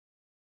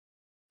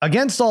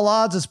Against All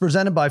Odds is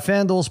presented by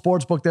FanDuel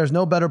Sportsbook. There's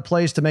no better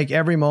place to make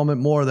every moment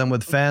more than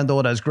with FanDuel.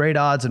 It has great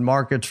odds and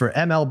markets for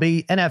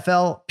MLB,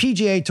 NFL,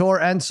 PGA Tour,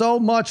 and so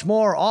much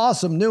more.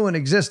 Awesome new and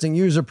existing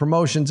user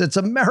promotions. It's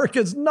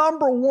America's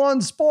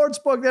 #1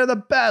 sportsbook. They're the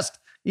best.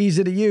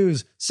 Easy to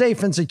use,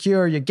 safe and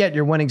secure. You get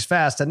your winnings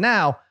fast. And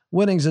now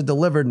winnings are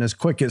delivered in as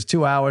quick as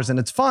 2 hours, and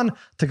it's fun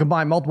to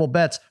combine multiple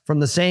bets from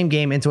the same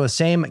game into a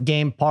same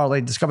game parlay.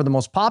 Discover the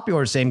most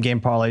popular same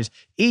game parlays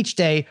each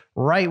day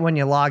right when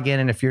you log in.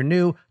 And if you're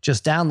new,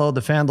 just download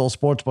the FanDuel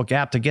Sportsbook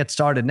app to get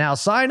started now.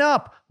 Sign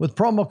up with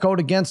promo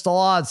code Against All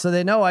Odds so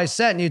they know I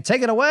sent you.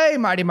 Take it away,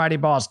 Mighty Mighty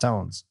Boss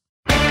Tones.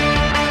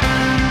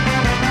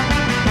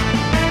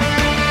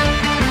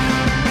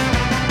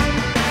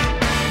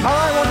 All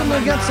right, welcome to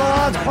Against All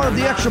Odds, part of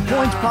the Extra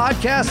Points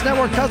Podcast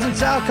Network. Cousin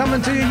Sal coming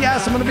to you.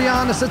 Yes, I'm going to be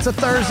honest, it's a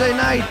Thursday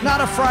night,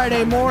 not a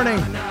Friday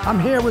morning. I'm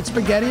here with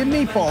spaghetti and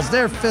meatballs.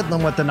 They're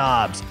fiddling with the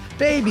knobs.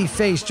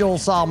 Babyface Joel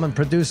Solomon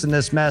producing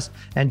this mess.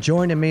 And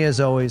joining me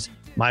as always,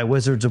 my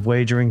wizards of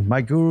wagering,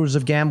 my gurus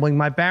of gambling,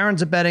 my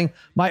barons of betting,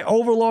 my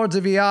overlords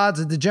of the odds,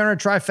 a degenerate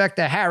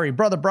trifecta, Harry,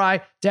 Brother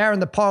Bry,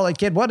 Darren the Parlay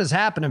Kid. What is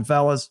happening,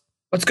 fellas?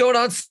 What's going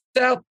on,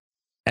 Sal?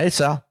 Hey,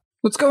 Sal.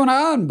 What's going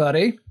on,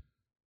 buddy?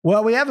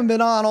 Well, we haven't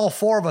been on, all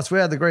four of us. We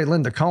had the great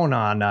Linda Cohn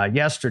on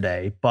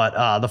yesterday,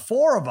 but the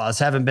four of us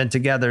haven't been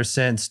together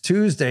since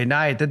Tuesday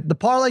night. The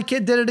Parlay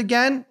Kid did it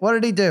again. What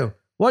did he do?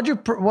 What'd you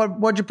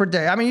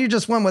predict? I mean, you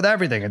just went with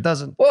everything. It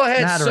doesn't Well, I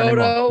had matter Soto.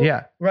 anymore.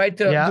 Yeah. Right.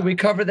 Did we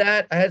cover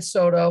that? I had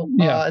Soto.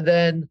 Yeah.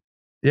 Then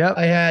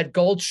I had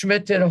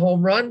Goldschmidt hit a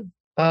home run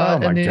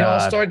in the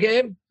All-Star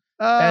game.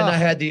 And I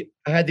had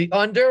the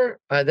under.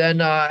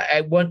 Then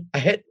I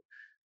hit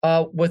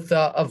with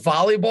a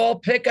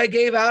volleyball pick I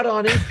gave out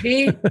on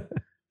EP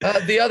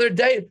the other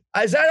day.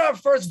 Is that our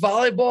first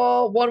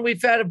volleyball one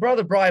we've had?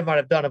 Brother Brian might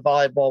have done a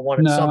volleyball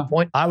one at some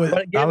point. I would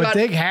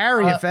think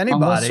Harry, if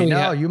anybody.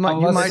 No, you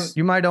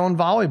might own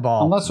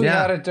volleyball. Unless we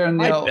had it during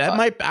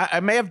the. I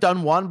may have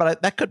done one,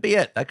 but that could be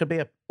it. That could be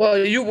it. Well,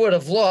 you would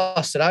have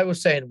lost it. I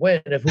was saying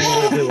win if we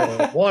would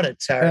have won it,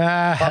 Terry.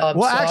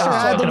 Well, actually,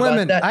 I had the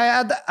women.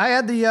 I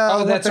had the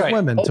Olympic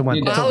women to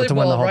win the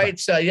whole right?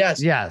 So yes,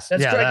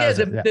 that's correct.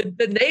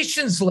 The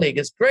Nations League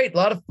is great, a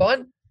lot of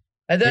fun.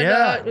 And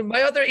then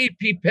my other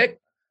EP pick,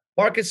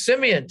 Marcus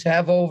Semien, to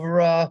have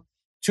over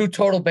 2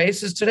 total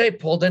bases today,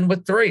 pulled in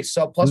with 3,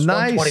 so plus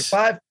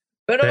 125.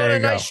 Been on a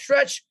nice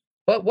stretch.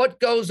 But what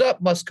goes up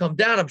must come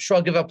down. I'm sure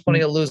I'll give up plenty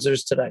of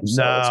losers today.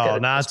 So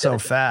not so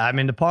fast. I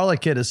mean, the Parlay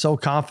Kid is so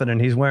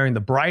confident he's wearing the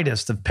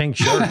brightest of pink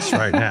shirts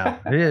right now.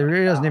 He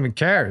doesn't even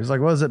care. He's like,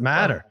 what does it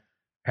matter?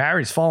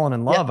 Harry's falling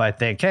in love, I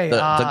think. Hey,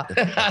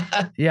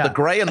 the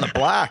gray and the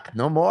black.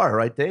 No more,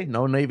 right, D?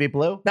 No navy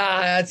blue?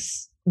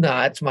 That's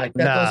Mike.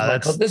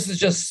 This is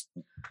just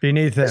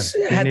beneath him.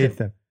 Beneath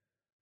him.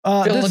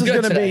 This is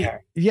going to be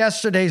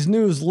yesterday's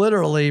news,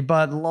 literally,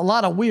 but a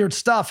lot of weird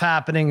stuff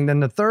happening in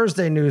the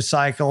Thursday news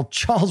cycle.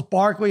 Charles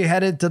Barkley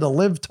headed to the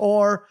Live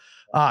Tour.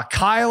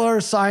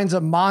 Kyler signs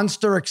a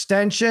monster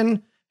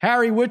extension.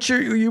 Harry, which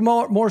are you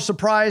more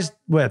surprised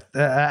with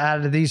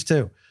out of these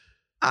two?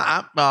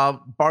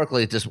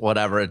 Barkley, just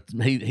whatever.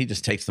 He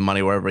just takes the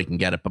money wherever he can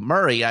get it. But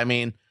Murray, I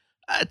mean,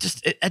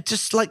 it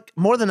just like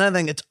more than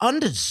anything, it's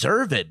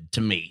undeserved to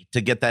me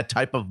to get that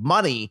type of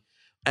money.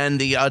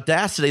 And the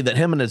audacity that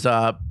him and his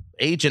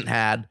agent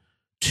had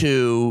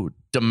to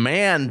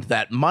demand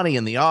that money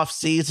in the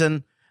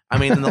offseason. I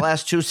mean, in the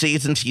last 2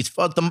 seasons,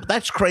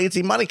 that's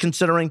crazy money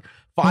considering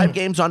 5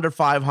 games under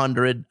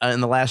 500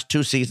 in the last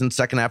 2 seasons,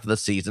 second half of the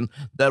season.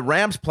 The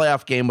Rams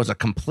playoff game was a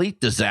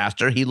complete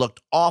disaster. He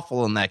looked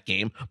awful in that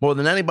game. More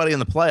than anybody in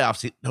the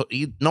playoffs,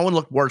 no one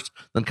looked worse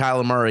than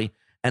Kyler Murray.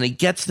 And he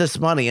gets this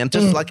money, and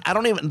just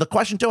the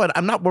question to it,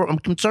 I'm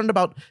concerned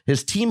about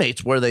his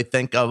teammates, where they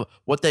think of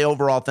what they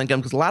overall think of him,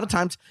 because a lot of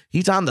times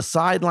he's on the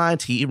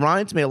sidelines. He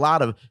reminds me a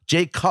lot of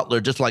Jay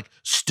Cutler, just like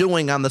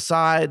stewing on the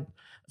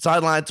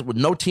sidelines with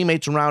no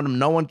teammates around him,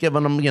 no one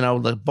giving him,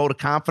 the vote of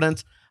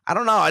confidence. I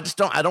don't know.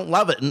 I don't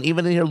love it. And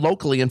even here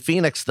locally in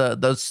Phoenix,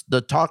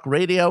 the talk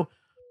radio,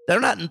 they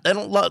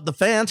don't love the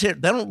fans here.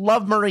 They don't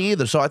love Murray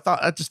either. So I thought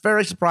it's just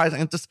very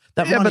surprising. It's just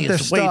that money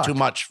is way too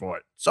much for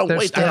it. So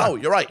I know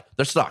you're right.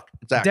 They're stuck.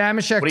 Exactly.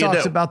 Damashek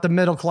talks about the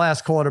middle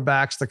class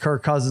quarterbacks, the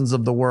Kirk Cousins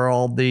of the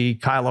world, the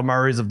Kyler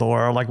Murrays of the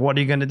world. Like, what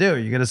are you going to do?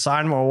 You're going to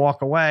sign them or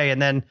walk away, and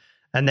then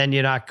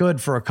you're not good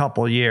for a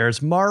couple of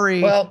years.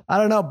 Murray, I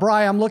don't know,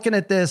 Brian. I'm looking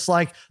at this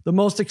like the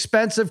most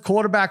expensive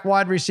quarterback,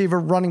 wide receiver,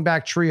 running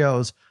back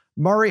trios: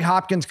 Murray,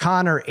 Hopkins,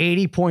 Connor,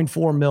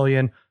 $80.4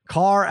 million.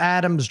 Carr,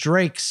 Adams,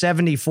 Drake,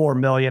 $74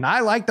 million.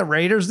 I like the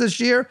Raiders this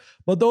year,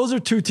 but those are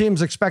 2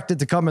 teams expected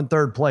to come in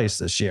 3rd place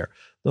this year.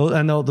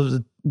 And those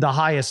are the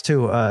highest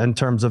too in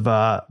terms of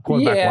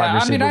quarterback, wide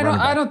receiver. I mean,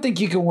 I don't think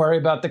you can worry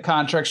about the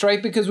contracts,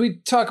 right? Because we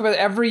talk about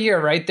every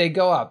year, right? They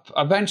go up.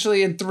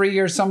 Eventually, in 3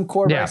 years, some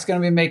quarterback's going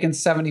to be making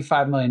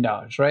 $75 million,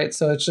 right?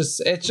 So it's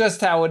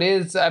just how it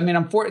is. I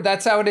mean,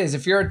 that's how it is.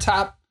 If you're a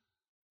top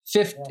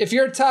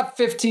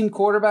 15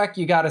 quarterback,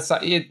 you got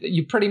to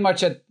you pretty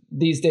much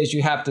these days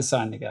you have to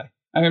sign the guy.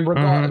 I mean,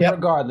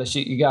 regardless,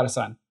 you got to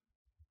sign.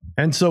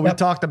 And so we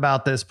talked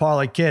about this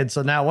parlay kid.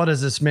 So now what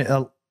does this mean?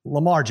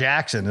 Lamar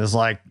Jackson is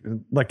like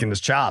licking his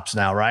chops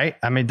now, right?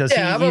 I mean, does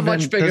he I'm a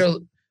much bigger.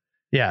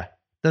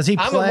 Does he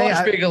play? I'm a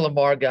much bigger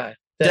Lamar guy.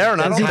 Darren,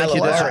 I don't think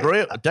you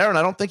disagree. Darren,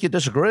 I don't think you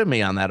disagree with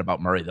me on that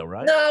about Murray, though,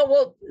 right? No,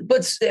 well,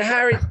 but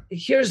Harry,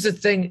 here's the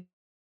thing,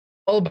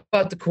 all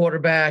about the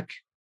quarterback.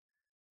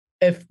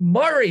 If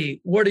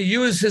Murray were to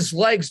use his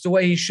legs the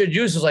way he should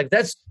use his legs,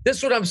 this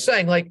is what I'm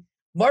saying. Like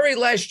Murray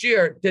last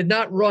year did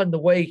not run the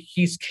way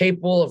he's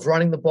capable of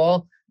running the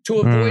ball to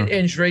avoid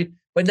injury.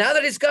 But now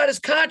that he's got his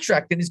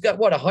contract and he's got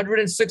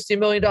 $160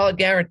 million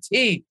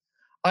guarantee,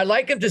 I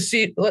like him to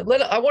see. I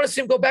want to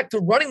see him go back to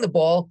running the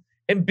ball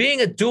and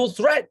being a dual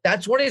threat.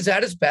 That's when he's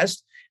at his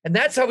best, and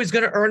that's how he's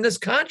going to earn this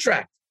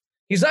contract.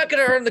 He's not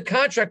going to earn the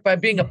contract by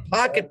being a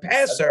pocket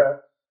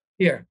passer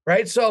here,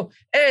 right? So,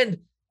 and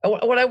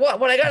when I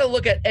got to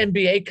look at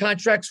NBA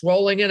contracts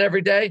rolling in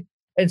every day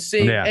and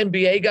seeing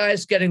NBA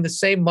guys getting the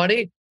same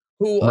money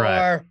who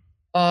are,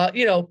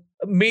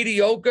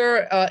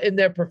 mediocre in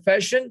their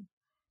profession,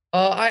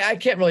 I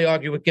can't really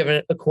argue with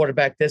giving a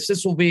quarterback this.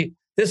 This will be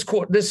this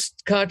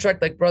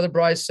contract, like Brother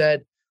Bryce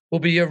said, will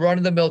be a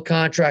run-of-the-mill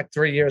contract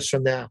 3 years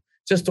from now.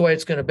 Just the way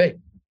it's going to be.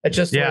 It's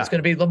just the way it's going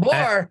to be.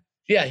 Lamar,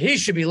 he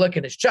should be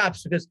licking his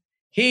chops because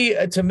he,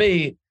 to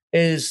me,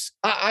 is.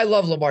 I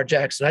love Lamar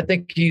Jackson. I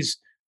think he's,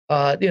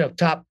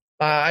 top.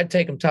 I'd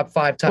take him top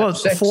 5, top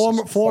 6.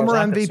 Former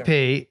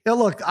MVP.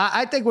 Look,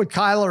 I think with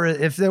Kyler,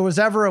 if there was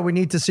ever we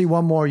need to see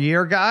one more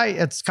year guy,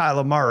 it's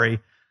Kyler Murray.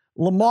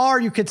 Lamar,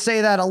 you could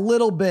say that a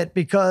little bit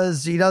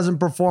because he doesn't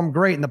perform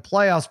great in the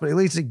playoffs, but at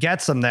least it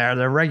gets him there.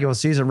 Their regular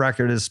season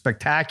record is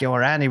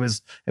spectacular, and it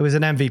was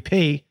an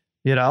MVP,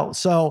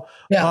 So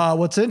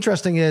what's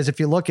interesting is if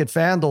you look at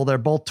FanDuel, they're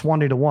both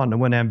 20-1 to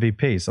win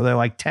MVP. So they're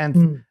like 10th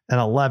and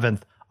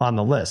 11th on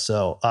the list.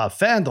 So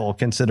FanDuel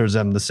considers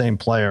them the same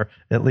player,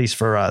 at least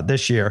for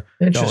this year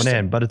going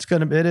in. But it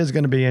is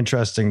going to be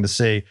interesting to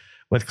see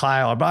with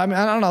Kyler. But I mean,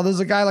 I don't know. There's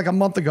a guy like a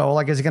month ago,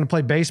 like, is he going to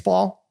play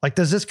baseball? Like,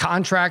 does this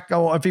contract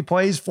go, if he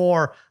plays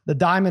for the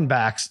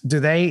Diamondbacks, do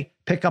they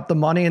pick up the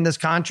money in this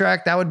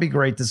contract? That would be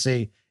great to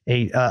see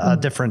a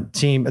different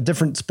team, a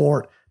different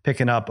sport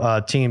picking up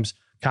a team's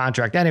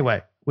contract.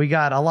 Anyway, we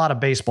got a lot of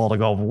baseball to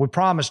go over. We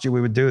promised you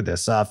we would do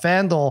this.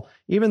 FanDuel,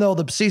 even though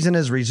the season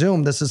is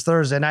resumed, this is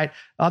Thursday night.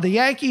 The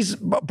Yankees,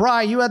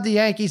 Bri, you had the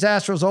Yankees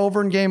Astros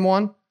over in game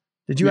 1.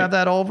 Did you have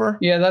that over?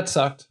 Yeah, that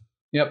sucked.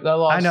 Yep, that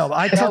lost. I know.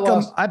 I took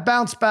them. I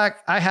bounced back.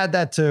 I had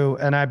that too,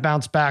 and I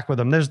bounced back with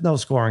them. There's no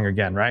scoring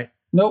again, right?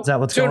 Nope. Is that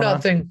what's going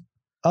on? 2-0.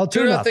 Oh,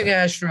 2-0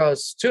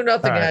 Astros.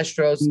 2-0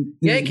 Astros.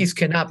 Yankees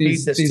cannot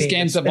beat this team. These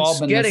games have all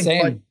been the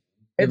same.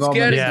 It's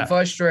getting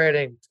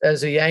frustrating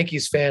as a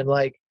Yankees fan.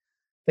 Like,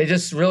 they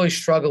just really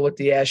struggle with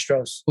the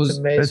Astros. It's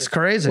amazing. It's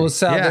crazy. Well,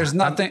 Sal, there's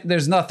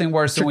nothing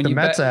worse than when you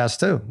Mets ass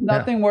too.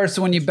 Nothing worse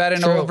than when you bet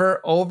an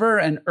over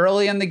and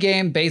early in the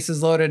game,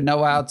 bases loaded,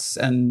 no outs,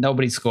 and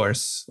nobody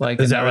scores.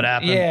 Like, is that what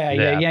happened?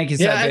 Yeah. Yankees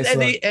had bases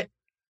loaded.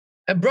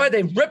 And bro,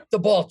 they ripped the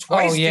ball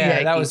twice. Oh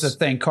yeah, that was the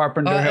thing.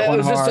 Carpenter hit one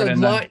hard.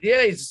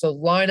 It's just a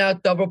line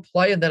out double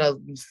play and then a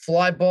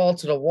fly ball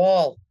to the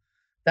wall.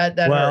 That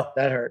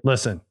hurt.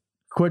 Listen.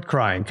 Quit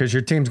crying because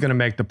your team's going to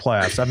make the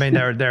playoffs. I mean,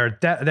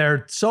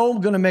 they're so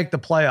going to make the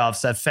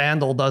playoffs that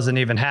FanDuel doesn't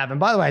even have. And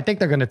by the way, I think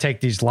they're going to take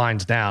these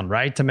lines down,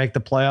 right, to make the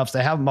playoffs.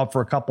 They have them up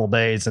for a couple of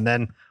days, and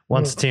then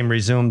once the team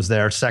resumes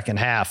their second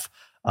half,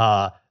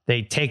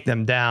 they take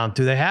them down.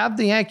 Do they have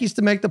the Yankees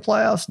to make the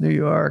playoffs? New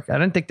York. I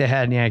didn't think they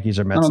had Yankees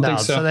or Mets. I don't think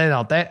so. So they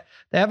don't. They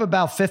have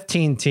about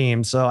 15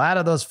 teams. So out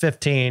of those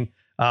 15,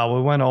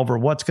 we went over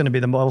what's going to be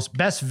the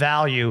best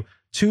value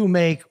to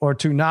make or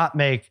to not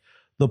make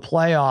the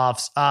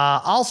playoffs.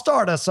 I'll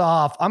start us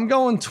off. I'm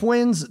going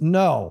Twins.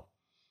 No.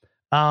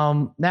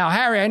 Now,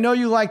 Harry, I know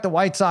you like the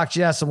White Sox.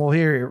 Yes. And we'll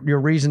hear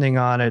your reasoning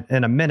on it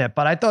in a minute,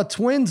 but I thought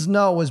Twins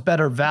no was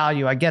better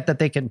value. I get that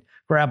they can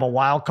grab a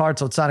wild card,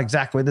 so it's not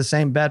exactly the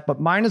same bet,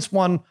 but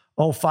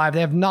 -105. They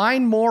have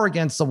 9 more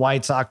against the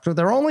White Sox. So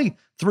they're only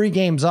 3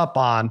 games up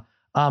on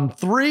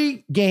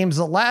 3 games.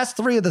 The last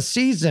 3 of the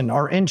season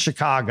are in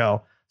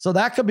Chicago. So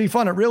that could be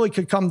fun. It really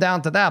could come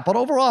down to that. But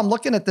overall, I'm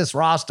looking at this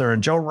roster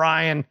and Joe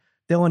Ryan,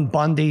 Dylan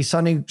Bundy,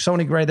 Sonny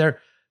Gray there.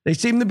 They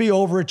seem to be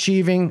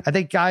overachieving. I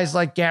think guys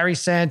like Gary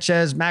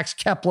Sanchez, Max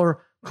Kepler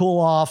cool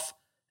off.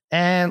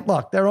 And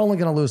look, they're only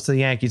going to lose to the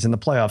Yankees in the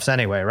playoffs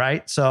anyway,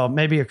 right? So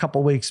maybe a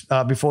couple weeks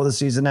before the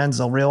season ends,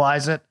 they'll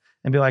realize it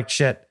and be like,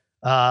 shit,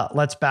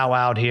 let's bow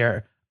out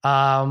here.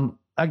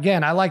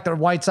 Again, I like the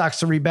White Sox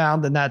to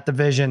rebound in that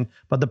division,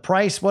 but the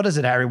price, what is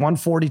it, Harry?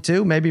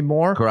 142, maybe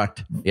more?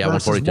 Correct. Yeah,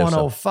 versus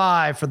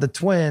 105 for the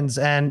Twins.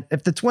 And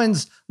if the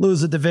Twins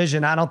lose the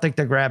division, I don't think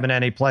they're grabbing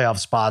any playoff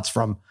spots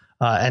from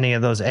any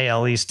of those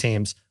AL East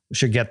teams.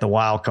 Should get the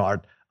wild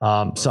card,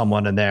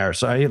 someone in there.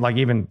 So like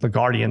even the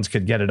Guardians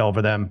could get it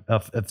over them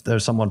if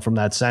there's someone from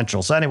that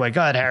Central. So anyway,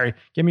 go ahead, Harry.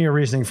 Give me your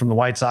reasoning from the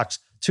White Sox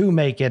to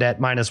make it at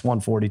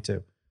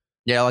 -142.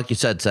 Yeah, like you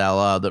said,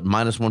 Sal, the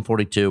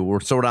 -142. We're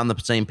sort of on the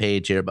same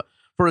page here. But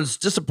for as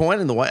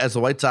disappointing as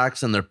the White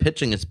Sox and their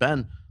pitching has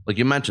been, like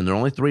you mentioned, they're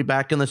only 3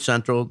 back in the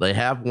Central. They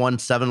have won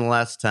 7 of the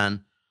last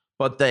 10.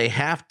 but they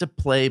have to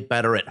play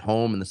better at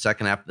home in the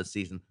second half of the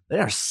season. They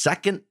are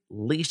second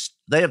least.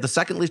 They have the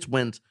second least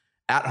wins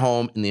at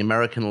home in the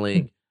American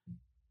League.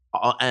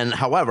 And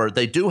however,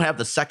 they do have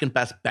the second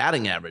best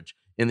batting average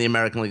in the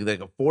American League. They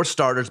got 4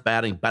 starters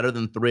batting better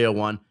than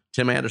 301.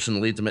 Tim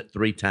Anderson leads them at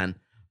 310.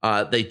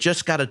 They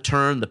just got to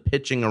turn the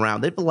pitching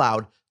around. They've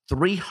allowed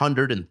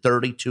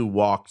 332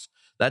 walks.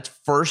 That's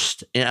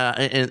first.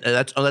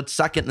 That's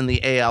second in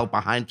the AL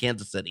behind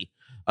Kansas City.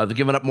 They've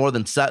given up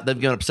they've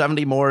given up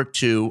 70 more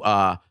to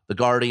the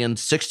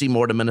Guardians, 60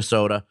 more to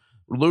Minnesota.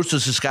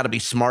 Lucis has got to be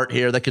smart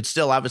here. They could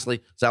still,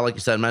 obviously, like you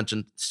said,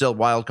 mentioned, still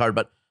wild card,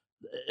 but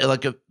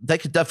they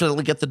could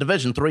definitely get the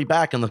Division 3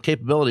 back and the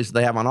capabilities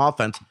they have on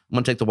offense. I'm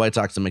going to take the White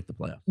Sox to make the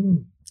playoffs.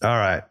 All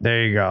right,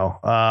 there you go.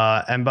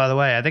 And by the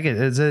way, I think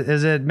is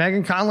it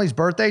Megan Conley's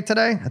birthday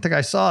today? I think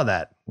I saw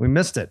that. We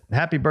missed it.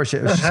 Happy birthday!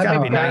 She's got to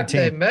be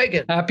 19.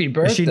 Megan. Happy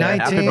birthday! Is she 19?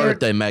 Happy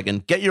birthday, Megan!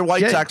 Get your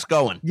White Sox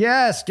going.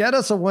 Yes, get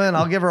us a win.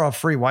 I'll give her a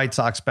free White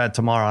Sox bet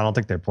tomorrow. I don't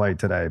think they played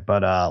today,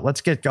 but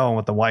let's get going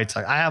with the White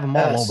Sox. I have them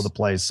all over the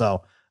place,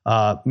 so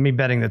me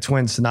betting the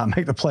Twins to not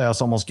make the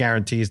playoffs almost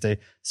guarantees they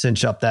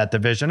cinch up that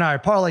division. All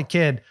right, Parlay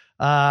Kid.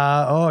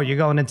 You're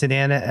going into the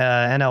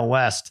NL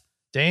West.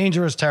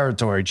 Dangerous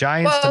territory.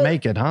 Giants to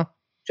make it, huh?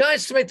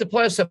 Giants to make the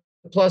playoffs at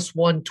plus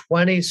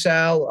 120,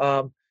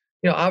 Sal.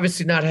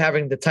 Obviously not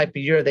having the type of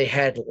year they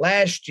had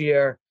last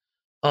year,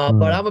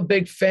 but I'm a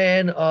big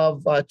fan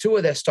of 2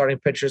 of their starting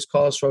pitchers,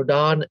 Carlos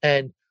Rodon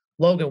and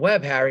Logan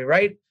Webb, Harry,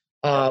 right?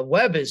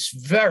 Webb is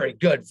very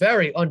good,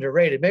 very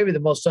underrated, maybe the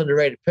most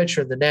underrated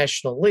pitcher in the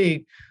National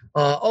League.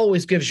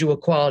 Always gives you a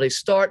quality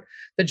start.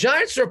 The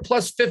Giants are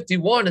plus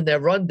 51 in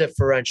their run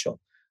differential.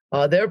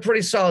 They're a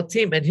pretty solid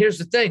team. And here's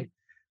the thing.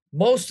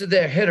 Most of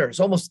their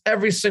hitters, almost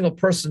every single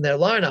person in their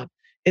lineup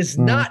is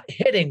not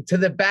hitting to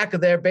the back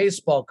of their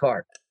baseball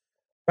card,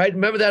 right?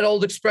 Remember that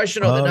old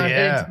expression? They're not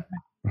hitting.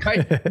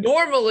 Right?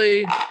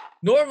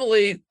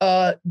 Normally,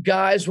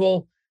 guys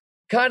will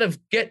kind of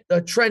get a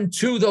trend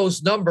to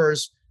those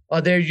numbers,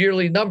 their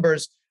yearly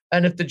numbers.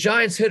 And if the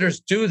Giants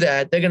hitters do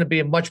that, they're going to be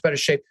in much better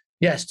shape.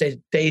 Yes,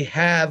 they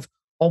have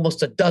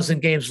almost a dozen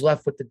games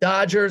left with the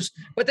Dodgers,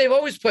 but they've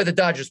always played the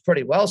Dodgers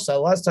pretty well.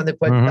 So last time they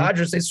played the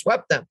Dodgers, they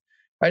swept them.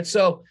 Right.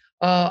 So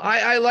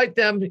I like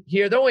them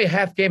here. They're only a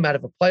half game out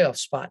of a playoff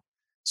spot.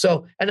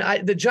 So,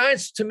 and the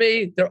Giants, to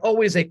me, they're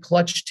always a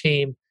clutch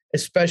team,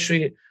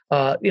 especially,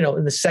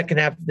 in the second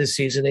half of the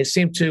season. They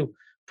seem to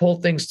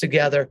pull things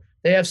together.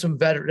 They have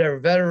they're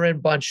a veteran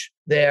bunch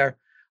there.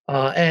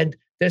 And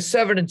they're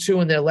 7-2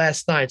 in their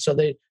last 9. So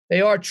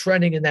they are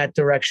trending in that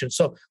direction.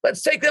 So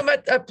let's take them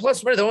at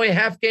plus money. They're only a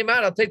half game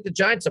out. I'll take the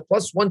Giants at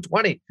plus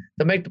 120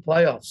 to make the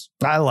playoffs.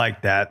 I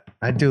like that.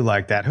 I do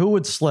like that. Who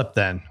would slip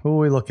then? Who are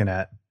we looking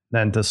at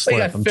then to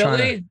slip? We got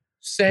Philly,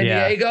 San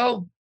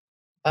Diego.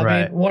 I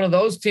mean, one of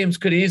those teams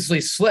could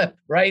easily slip,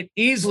 right?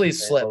 Easily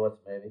slip.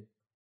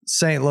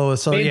 St.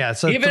 Louis. So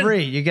even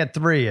 3. You get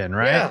 3 in,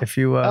 right? Yeah. If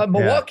you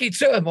Milwaukee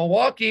too.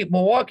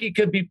 Milwaukee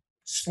could be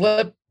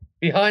slip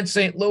behind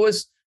St.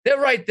 Louis. They're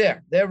right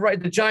there. They're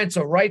right. The Giants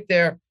are right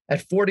there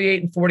at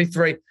 48 and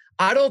 43.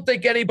 I don't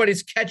think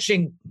anybody's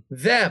catching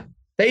them.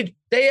 They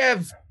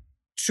have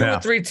 2 or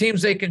 3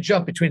 teams they can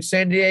jump between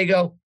San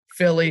Diego,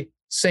 Philly,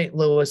 St.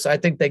 Louis. I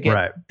think they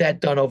get that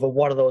done over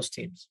one of those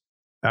teams.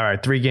 All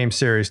right, 3-game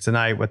series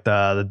tonight with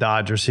the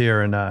Dodgers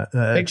here in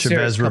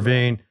Chavez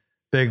Ravine.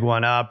 Big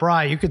one.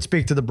 Brian, you could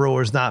speak to the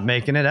Brewers not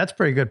making it. That's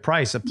pretty good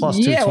price at plus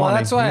 220. Yeah, well,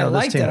 that's why I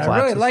liked it.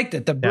 I really liked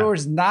it. The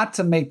Brewers not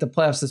to make the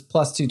playoffs is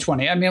plus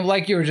 220. I mean,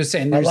 like you were just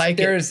saying,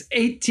 there's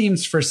 8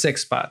 teams for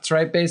 6 spots,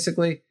 right?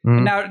 Basically.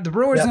 And now the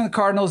Brewers and the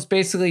Cardinals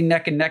basically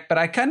neck and neck, but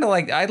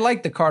I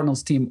like the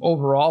Cardinals team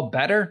overall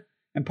better.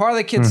 And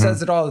Parlay Kid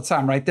says it all the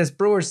time, right? This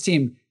Brewers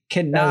team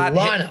cannot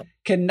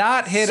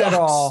hit at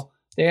all.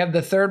 They have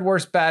the 3rd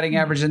worst batting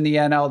average in the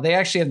NL. They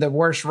actually have the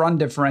worst run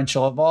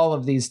differential of all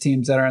of these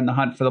teams that are in the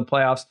hunt for the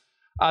playoffs.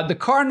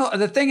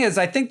 The thing is,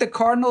 I think the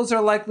Cardinals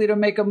are likely to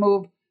make a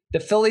move. The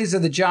Phillies or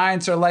the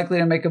Giants are likely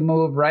to make a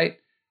move, right?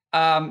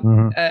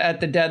 At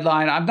the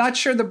deadline. I'm not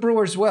sure the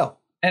Brewers will.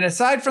 And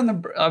aside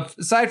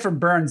from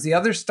Burns, the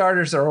other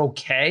starters are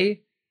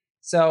okay.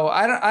 So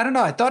I don't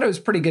know. I thought it was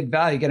pretty good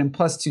value getting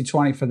plus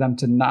 220 for them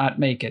to not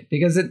make it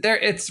because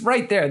it's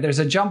right there. There's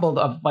a jumble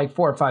of like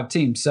 4 or 5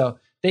 teams. So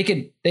they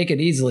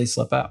could easily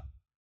slip out.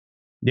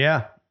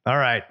 Yeah. All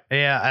right.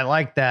 Yeah, I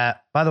like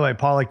that. By the way,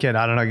 Parlay Kid,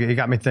 I don't know. You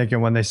got me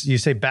thinking when you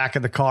say back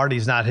of the card,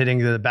 he's not hitting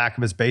the back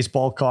of his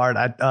baseball card.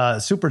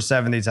 Super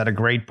 70s had a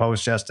great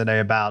post yesterday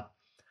about,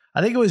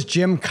 I think it was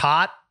Jim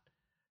Cott.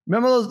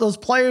 Remember those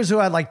players who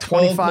had like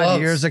 25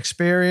 years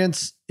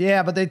experience?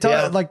 Yeah, but they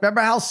told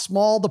remember how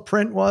small the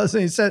print was?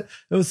 And he said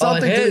it was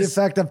something to the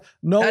effect of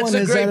no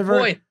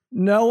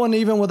one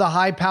even with a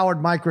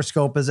high-powered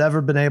microscope has ever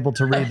been able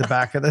to read the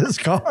back of this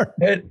card.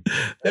 There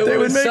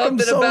was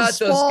something about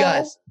those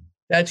guys.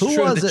 That's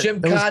true. The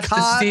Jim Cotts,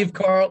 the Steve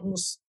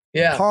Carltons.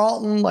 Yeah.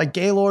 Carlton, like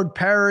Gaylord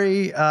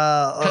Perry.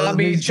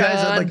 Tommy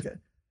John.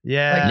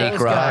 Yeah,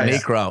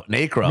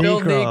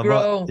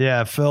 Negro.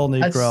 Yeah, Phil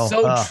Negro. That's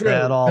so true. They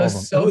had all of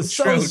them. So it was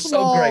true. so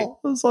small. So great. It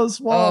was so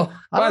small.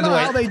 I don't know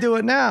how they do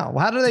it now.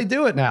 How do they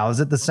do it now? Is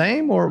it the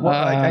same or what?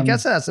 I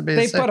guess it has to be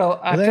the same. Do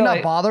they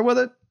not bother with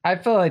it? I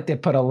feel like they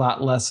put a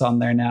lot less on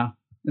there now.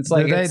 It's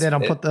like they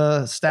don't put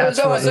the stats. It's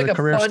always like the a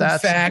career fun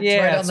stats. fact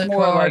right on the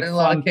card in a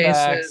lot of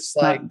cases.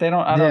 Like they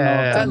don't. I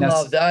don't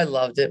know. I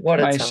loved it. What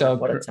a time!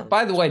 What a time!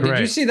 By the way, did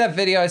you see that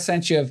video I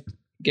sent you of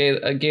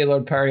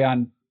Gaylord Perry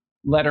on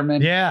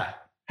Letterman? Yeah.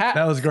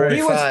 That was great.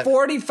 He was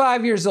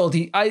 45 years old.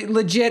 I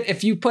legit,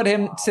 if you put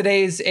him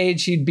today's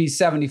age, he'd be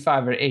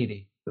 75 or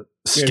 80.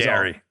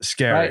 Scary.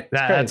 Right?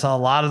 That's a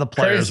lot of the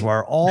players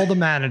were. All the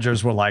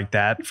managers were like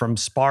that, from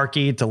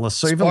Sparky to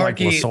Lasorda. Even like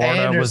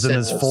Lasorda was in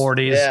his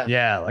 40s.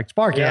 Yeah, like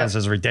Sparky Anderson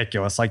is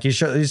ridiculous. Like you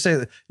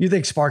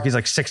think Sparky's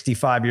like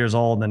 65 years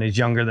old and he's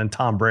younger than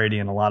Tom Brady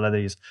in a lot of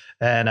these.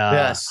 And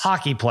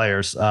hockey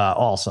players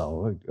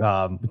also.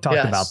 We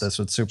talked about this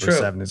with Super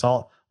 70s.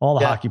 All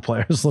the hockey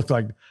players look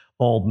like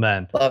old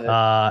men. Love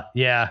it.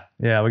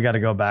 Yeah, we got to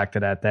go back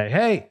to that day.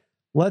 Hey,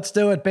 let's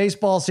do it.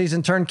 Baseball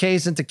season. Turn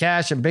Ks into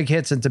cash and big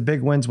hits into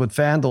big wins with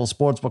FanDuel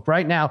Sportsbook.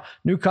 Right now,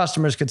 new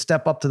customers could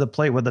step up to the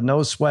plate with a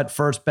no-sweat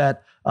first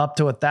bet up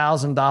to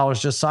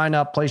 $1,000. Just sign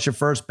up, place your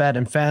first bet,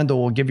 and FanDuel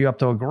will give you up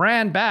to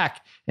 $1,000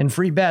 back in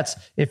free bets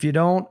if you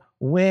don't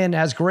win.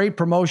 Has great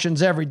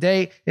promotions every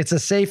day. It's a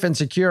safe and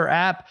secure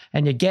app,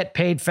 and you get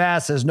paid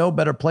fast. There's no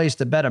better place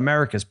to bet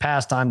America's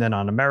pastime than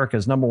on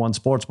America's #1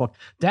 sportsbook.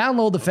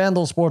 Download the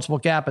FanDuel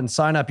Sportsbook app and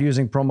sign up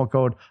using promo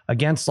code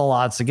Against the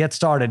Odds to get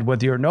started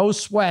with your no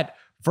sweat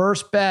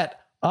first bet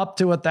up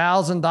to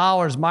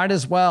 $1,000. Might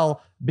as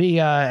well be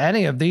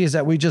any of these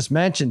that we just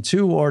mentioned,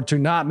 to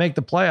not make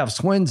the playoffs.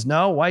 Twins,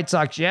 no. White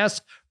Sox,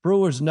 yes.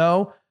 Brewers,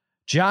 no.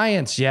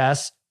 Giants,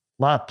 yes.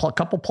 A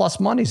couple plus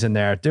monies in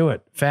there. Do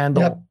it.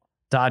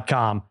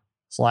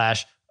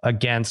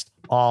 FanDuel.com/against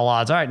all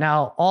odds. All right.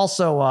 Now,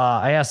 also,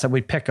 I asked that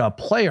we pick a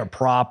player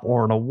prop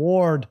or an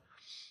award.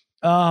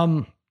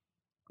 Here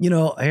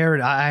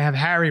I have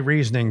Harry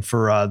reasoning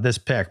for this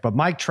pick, but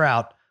Mike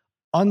Trout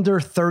under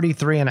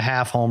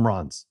 33.5 home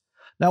runs.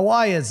 Now,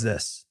 why is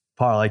this,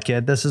 Parlay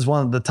Kid? This is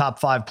one of the top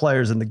 5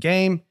 players in the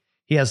game.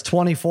 He has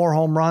 24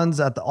 home runs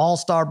at the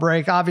All-Star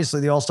break. Obviously,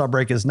 the All-Star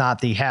break is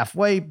not the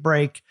halfway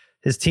break.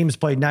 His team's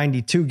played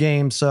 92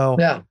 games. So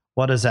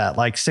what is that?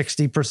 Like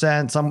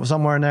 60%,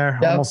 somewhere in there,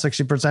 almost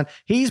 60%.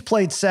 He's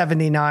played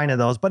 79 of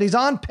those, but he's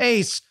on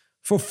pace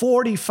for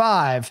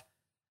 45.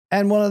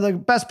 And one of the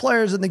best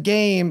players in the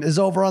game is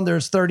over under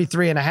his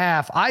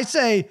 33.5. I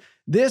say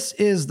this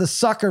is the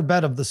sucker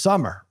bet of the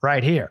summer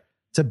right here,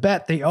 to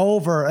bet the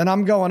over, and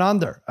I'm going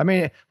under. I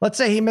mean, let's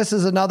say he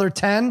misses another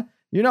 10.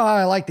 You know how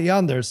I like the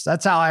unders.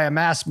 That's how I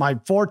amass my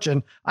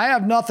fortune. I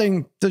have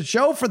nothing to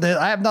show for this.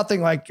 I have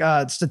nothing like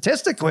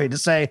statistically to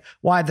say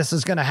why this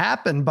is going to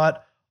happen,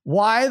 but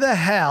why the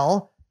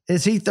hell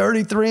is he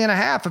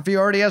 33.5 if he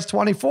already has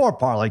 24,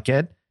 Parlay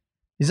Kid?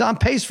 He's on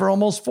pace for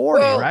almost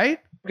 40, right?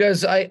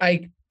 Because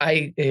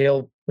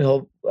he'll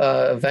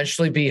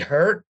eventually be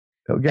hurt.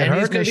 He'll get hurt.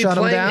 He's going to shut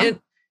him down.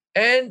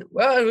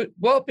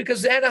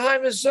 Because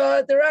Anaheim is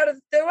they're out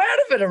of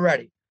it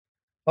already.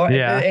 Oh,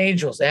 yeah. The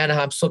Angels,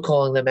 Anaheim. I'm still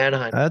calling them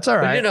Anaheim. That's all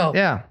right.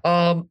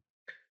 But,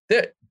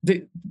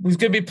 he's going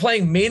to be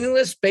playing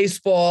meaningless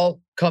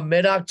baseball come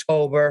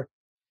mid-October.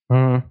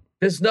 Mm-hmm.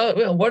 There's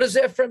what is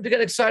there for him to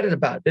get excited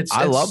about?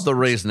 I love the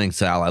reasoning,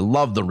 Sal. I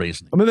love the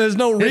reasoning. I mean, there's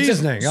no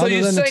reasoning. So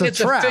you're saying it's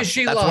a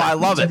fishy line. That's why I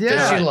love it.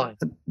 Fishy line.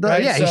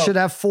 He should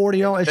have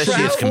 40. Fishy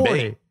can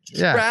be.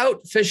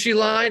 Trout, fishy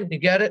line. You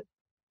get it?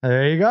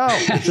 There you go.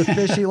 It's a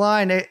fishy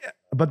line.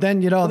 But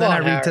then, I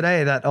read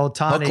today that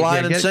Ohtani. Hook,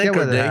 line, and sinker,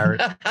 with it, Harry.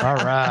 All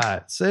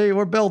right. See,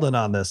 we're building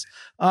on this.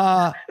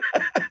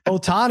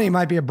 Ohtani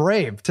might be a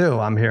Brave, too,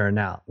 I'm hearing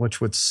now,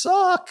 which would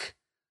suck.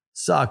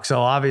 So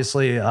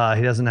obviously, he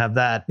doesn't have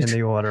that in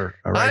the order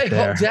right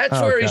there. Hope that's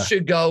where he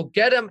should go.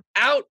 Get him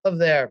out of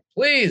there,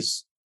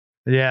 please.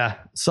 Yeah,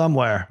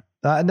 somewhere.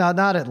 No,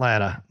 not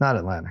Atlanta. Not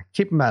Atlanta.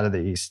 Keep him out of the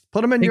East.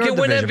 Put him in your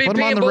division. Put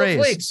him on the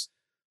Rays.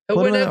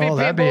 He'll win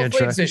MVP in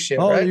both leagues this year.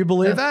 Oh, right? You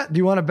believe that? Do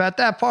you want to bet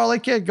that, Parlay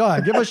Kid? Go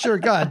ahead. Give us your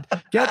gun.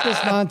 Get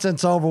this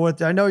nonsense over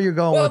with. I know you're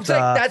going with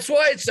that's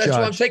why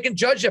I'm taking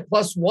Judge at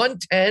plus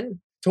 110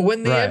 to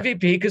win the MVP,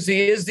 because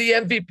he is the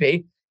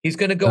MVP. He's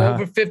going to go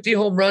over 50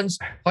 home runs,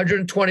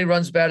 120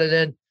 runs batted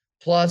in,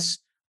 plus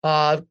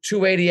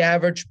 280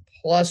 average,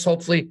 plus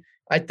hopefully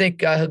I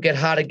think he'll get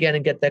hot again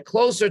and get that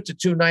closer to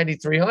 290,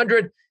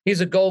 300.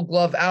 He's a Gold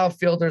Glove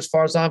outfielder as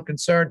far as I'm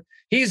concerned.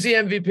 He's the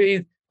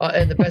MVP.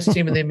 And the best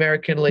team in the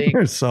American League.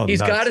 He's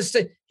got to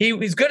stay.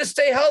 He's going to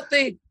stay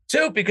healthy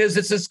too, because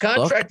it's his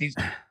contract.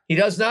 He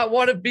does not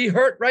want to be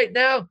hurt right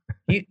now.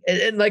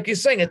 And like you're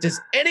saying, if there's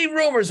any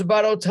rumors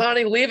about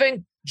Ohtani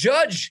leaving,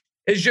 Judge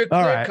is your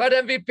clear-cut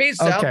MVP.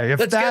 Sal. Okay, if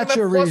let's that's get him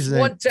your at reasoning,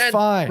 plus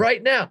 110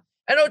 right now.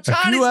 And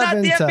Ohtani's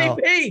not the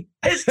MVP.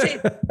 His team,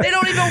 they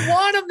don't even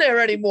want him there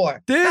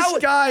anymore. This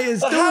guy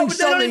is doing something. They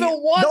don't even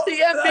want the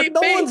MVP.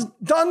 No one's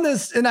done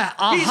this in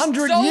 100 years.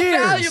 He's so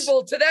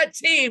valuable to that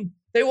team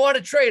they want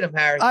to trade him,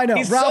 Harry. I know.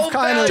 He's Ralph so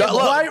Kiner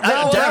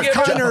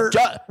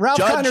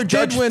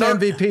did win Stern.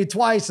 MVP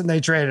twice, and they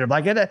traded him.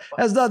 Like, it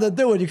has nothing to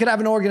do with it. You could have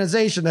an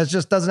organization that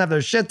just doesn't have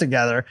their shit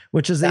together,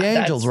 which is the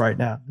Angels right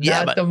now.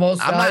 Yeah, but the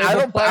most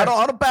I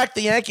don't back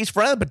the Yankees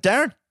for that. But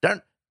Darren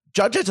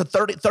Judge has a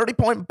 30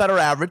 point better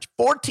average,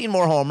 14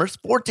 more homers,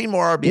 14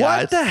 more RBIs.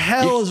 What the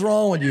hell is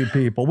wrong with you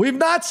people? We've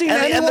not seen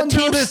anyone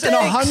do this in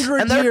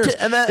 100 years. If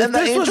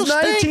this was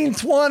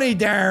 1920,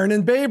 Darren,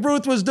 and Babe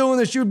Ruth was doing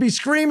this, you'd be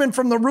screaming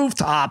from the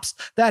rooftops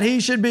that he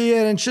should be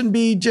in and shouldn't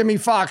be Jimmy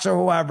Fox or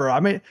whoever.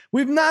 I mean,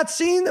 we've not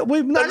seen that.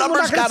 We're not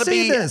going to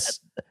see this.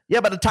 Yeah,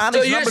 but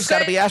Ohtani's numbers got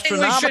to be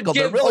astronomical.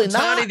 They're really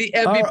not. The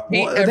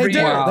MVP every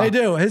year. They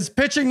do. His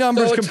pitching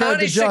numbers compared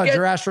to Judge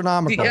are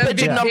astronomical.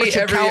 Pitching numbers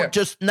should count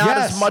just not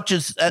as much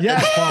as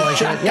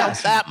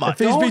yes. that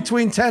much. If he's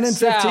between 10 and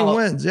 15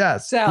 wins,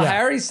 yes. Sal,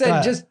 Harry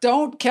said just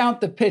don't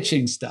count the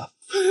pitching stuff.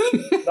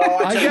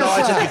 I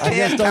said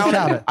you can't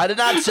count it. I did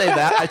not say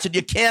that. I said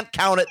you can't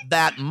count it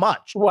that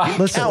much. Wow.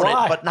 Listen, count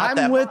it, but not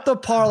I'm with the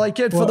parlay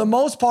kid. For the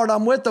most part,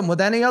 I'm with them with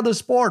any other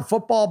sport,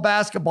 football,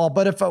 basketball.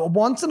 But if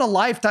once in a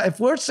lifetime, if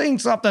we're seeing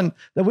something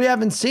that we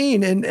haven't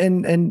seen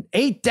in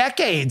 8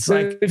 decades,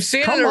 like we've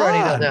seen it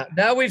already.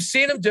 Now we've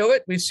seen him do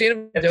it. We've seen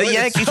him do it. If the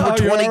Yankees were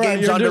 20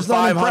 games under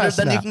 500,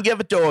 then you can give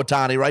it to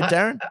Ohtani, right,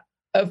 Darren?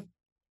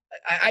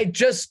 I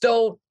just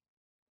don't.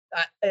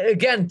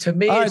 Again, to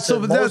me, right, so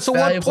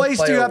what place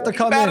do you have to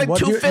come in?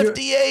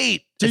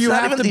 258. Do you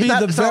have to be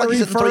the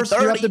very first?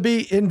 You have to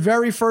be in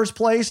very first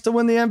place to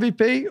win the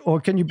MVP,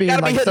 or can you be in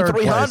like third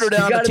place? 300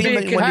 on a team.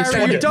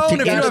 You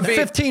don't. If you have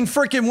 15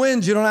 freaking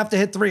wins, you don't have to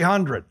hit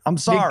 300. I'm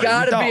sorry. You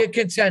got to be a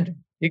contender.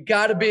 You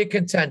got to be a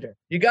contender.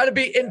 You got to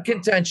be in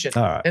contention.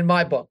 In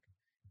my book,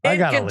 in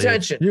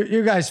contention.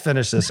 You guys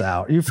finish this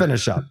out. You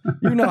finish up.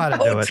 You know how to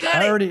do it.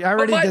 I already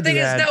did the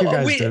ad. You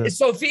guys did it.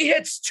 So if he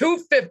hits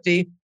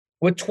 250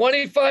 with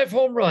 25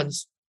 home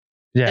runs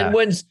and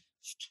wins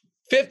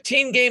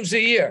 15 games a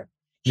year,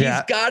 he's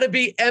got to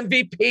be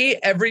MVP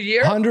every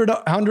year. 100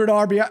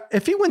 RBI.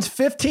 If he wins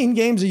 15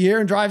 games a year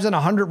and drives in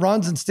 100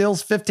 runs and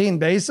steals 15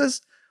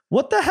 bases,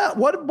 what the hell?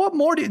 What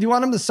more do you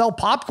want him to sell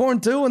popcorn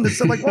too? And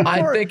like, what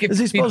more is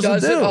he supposed to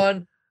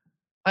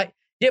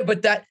do?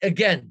 But that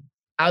again,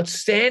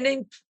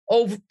 outstanding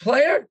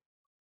player,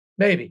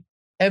 maybe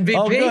MVP.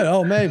 Oh, good.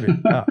 Oh, maybe.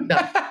 No.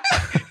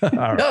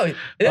 Right. No,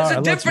 there's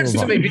a difference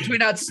to me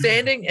between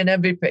outstanding and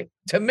MVP.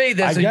 To me,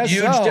 there's a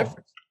huge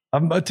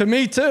difference. To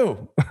me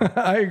too.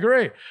 I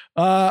agree.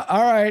 All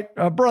right,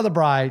 Brother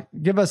Bry,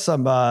 give us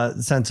some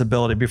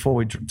sensibility before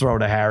we throw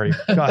to Harry.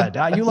 Go ahead.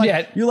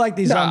 You like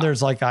these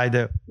unders like I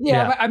do.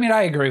 Yeah, I mean,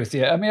 I agree with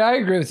you. on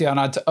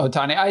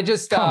Ohtani. I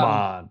just come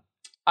on.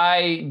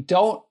 I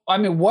don't. I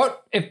mean,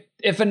 what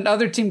if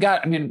another team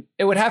got? I mean,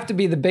 it would have to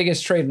be the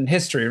biggest trade in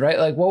history, right?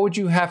 Like, what would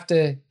you have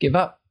to give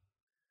up?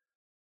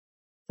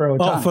 For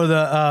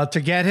the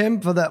to get him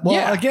for that.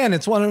 Well, again,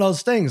 it's one of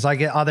those things. Like,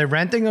 are they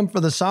renting him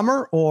for the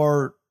summer,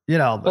 or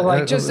But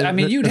like,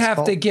 you'd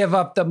have to give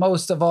up the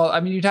most of all. I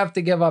mean, you'd have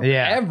to give up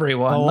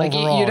everyone. Like,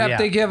 overall, you'd have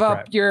to give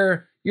up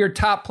your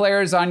top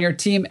players on your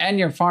team and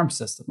your farm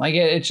system. Like,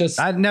 it's just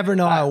I never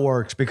know how it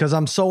works because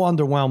I'm so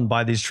underwhelmed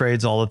by these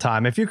trades all the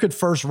time. If you could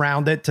first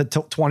round it to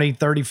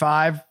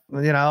 2035,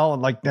 then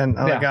I'm like,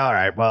 all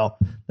right, well,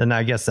 then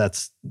I guess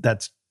that's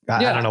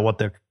I don't know what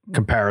the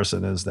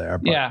comparison is there.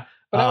 But,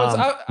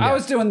 But I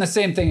was doing the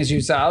same thing as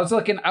you saw. I was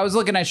looking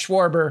at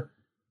Schwarber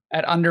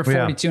at under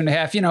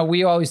 42.5.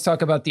 We always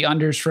talk about the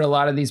unders for a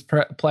lot of these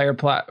player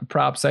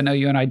props. I know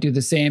you and I do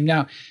the same.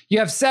 Now, you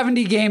have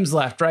 70 games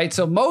left, right?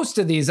 So most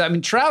of these, I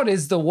mean, Trout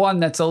is the one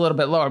that's a little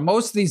bit lower.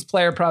 Most of these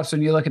player props,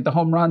 when you look at the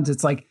home runs,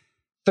 it's like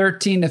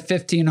 13 to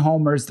 15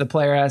 homers the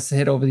player has to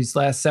hit over these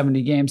last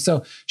 70 games.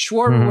 So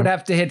Schwarber would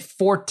have to hit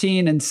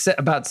 14 in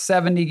about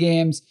 70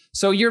 games.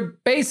 So you're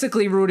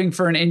basically rooting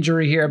for an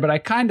injury here, but I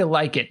kind of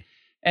like it.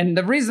 And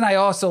the reason I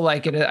also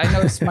like it,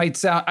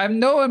 I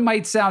know it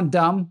might sound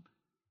dumb,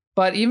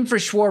 but even for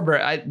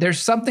Schwarber,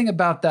 there's something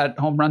about that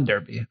home run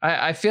derby.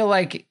 I feel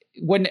like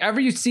whenever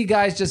you see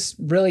guys just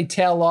really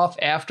tail off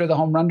after the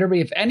home run derby,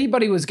 if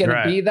anybody was going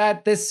to be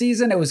that this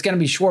season, it was going to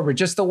be Schwarber,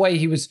 just the way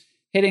he was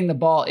hitting the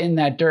ball in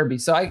that derby.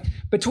 So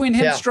between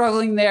him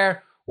struggling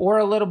there or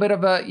a little bit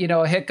of a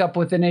hiccup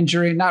with an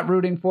injury, not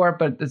rooting for it,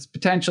 but there's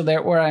potential there,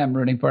 or I am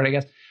rooting for it, I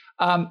guess.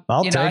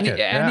 I'll take it.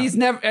 And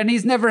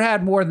he's never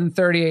had more than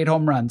 38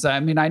 home runs. I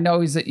mean, I know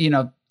he's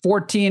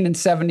 14 in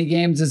 70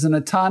 games isn't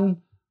a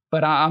ton,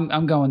 but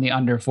I'm going the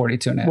under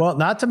 42.5. Well,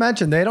 not to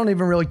mention they don't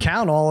even really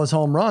count all his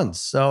home runs,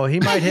 so he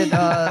might hit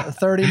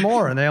 30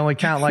 more, and they only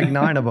count like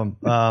 9 of them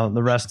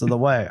the rest of the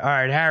way. All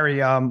right, Harry,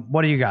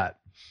 what do you got?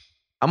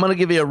 I'm going to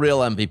give you a real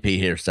MVP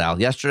here, Sal.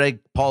 Yesterday,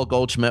 Paul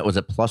Goldschmidt was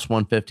at plus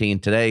 115.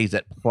 Today, he's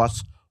at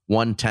plus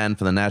 110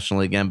 for the National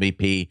League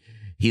MVP.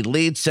 He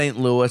leads St.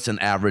 Louis in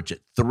average at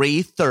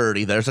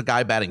 330. There's a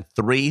guy batting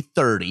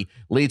 330.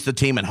 Leads the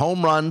team in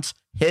home runs,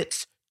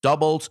 hits,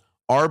 doubles,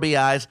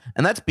 RBIs,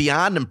 and that's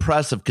beyond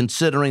impressive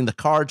considering the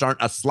Cards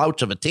aren't a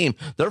slouch of a team.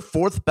 They're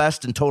fourth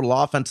best in total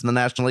offense in the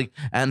National League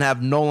and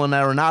have Nolan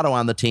Arenado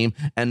on the team,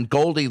 and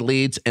Goldie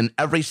leads in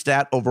every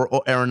stat over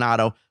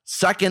Arenado.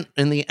 Second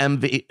in the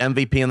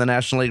MVP in the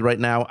National League right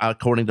now,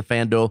 according to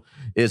FanDuel,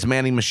 is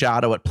Manny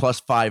Machado at plus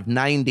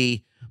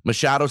 590.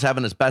 Machado's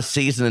having his best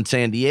season in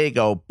San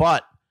Diego,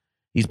 but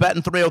he's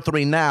batting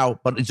 303 now,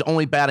 but he's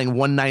only batting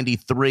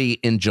 193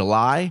 in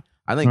July.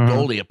 I think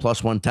Goldie at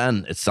plus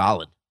 110 is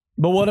solid.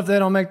 But what if they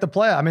don't make the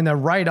play? I mean, they're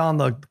right on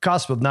the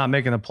cusp of not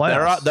making the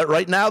playoffs.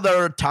 Right now,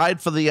 they're tied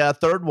for the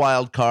third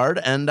wild card,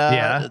 and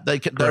but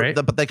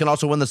they can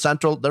also win the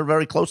Central. They're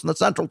very close in the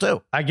Central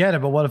too. I get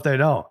it, but what if they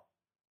don't?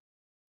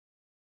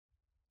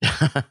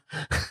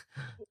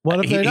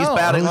 What if they don't? He's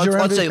batting,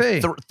 let's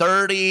say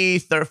 30,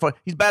 34.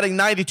 He's batting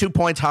 92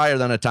 points higher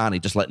than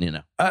Ohtani, just letting you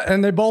know.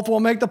 And they both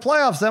won't make the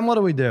playoffs. Then what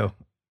do we do?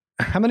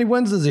 How many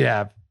wins does he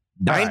have?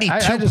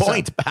 92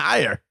 points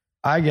higher.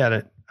 I get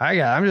it.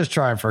 I'm just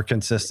trying for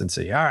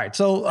consistency. All right.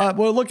 So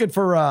we're looking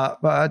for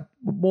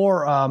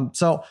more.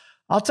 So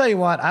I'll tell you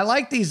what, I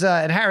like these.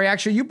 And Harry,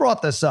 actually, you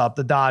brought this up,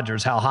 the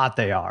Dodgers, how hot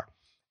they are.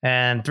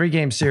 And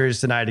 3-game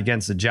series tonight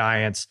against the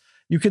Giants.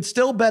 You could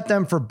still bet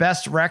them for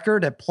best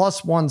record at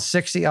plus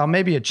 160.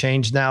 Maybe it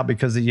changed now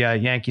because the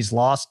Yankees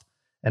lost,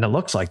 and it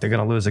looks like they're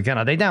going to lose again.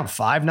 Are they down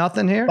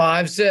 5-0 here?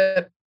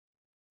 5-0.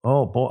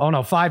 Oh boy! Oh no,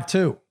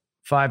 5-2.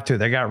 5-2.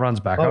 They got runs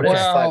back. Okay.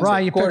 Well,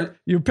 Bri,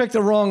 you picked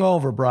the wrong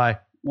over, Bri.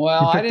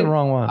 Well, I picked the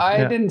wrong one.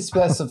 I didn't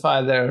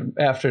specify their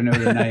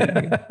afternoon or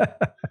night.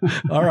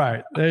 All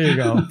right, there you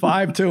go.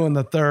 5-2 in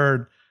the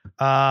third.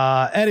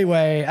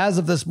 Anyway, as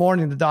of this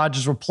morning, the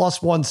Dodgers were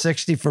plus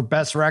 160 for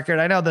best record.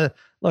 I know the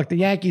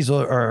Yankees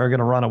are going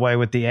to run away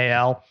with the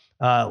AL,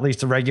 at least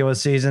the regular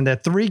season. They're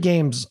 3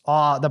 games.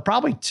 They're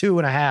probably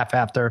 2.5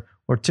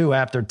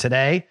 after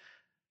today.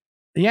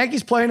 The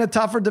Yankees play in a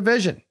tougher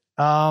division.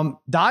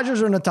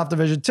 Dodgers are in a tough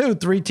division too.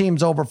 3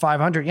 teams over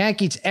 500.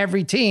 Yankees,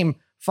 every team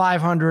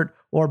 500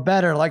 or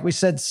better. Like we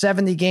said,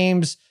 70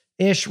 games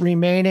ish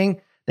remaining.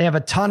 They have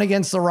a ton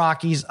against the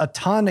Rockies, a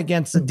ton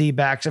against the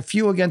D-backs, a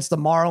few against the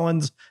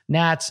Marlins,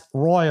 Nats,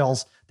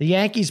 Royals. The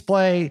Yankees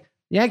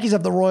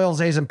have the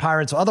Royals, A's, and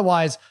Pirates.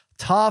 Otherwise,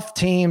 tough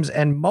teams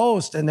and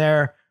most in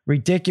their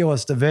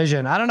ridiculous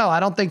division. I don't know. I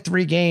don't think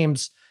 3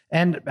 games.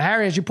 And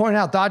Harry, as you pointed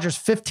out, Dodgers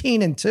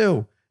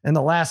 15-2 in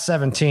the last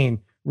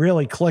 17,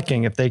 really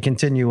clicking if they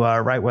continue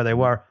right where they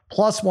were.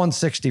 Plus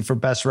 160 for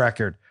best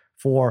record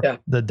for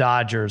the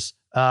Dodgers.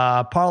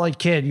 Parlay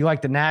Kid, you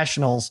like the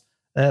Nationals.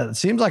 It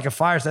seems like a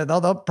fire set.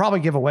 They'll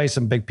probably give away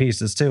some big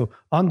pieces too.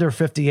 Under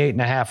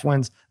 58.5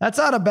 wins. That's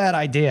not a bad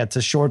idea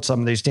to short some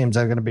of these teams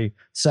that are going to be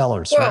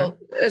sellers. Well,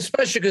 right?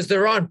 Especially because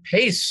they're on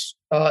pace,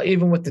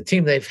 even with the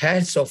team they've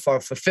had so far,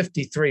 for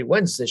 53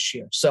 wins this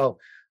year. So,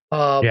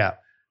 to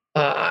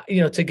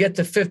get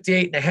to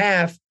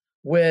 58.5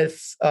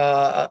 with,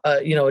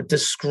 a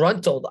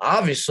disgruntled,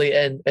 obviously,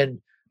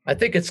 and I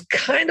think it's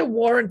kind of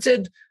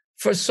warranted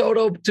for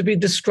Soto to be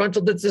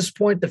disgruntled at this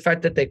point. The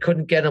fact that they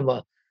couldn't get him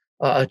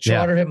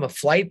charter him a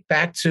flight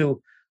back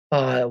to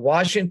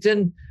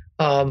Washington.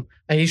 And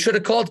he should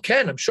have called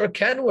Ken. I'm sure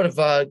Ken would have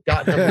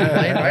gotten him a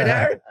plane, right,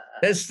 Aaron?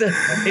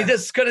 He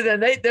just couldn't.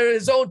 And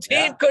his own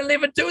team couldn't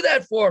even do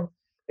that for him.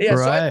 Yeah,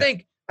 right. So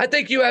I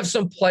think you have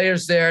some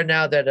players there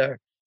now that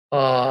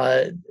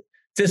are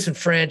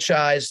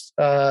disenfranchised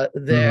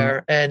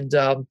there, and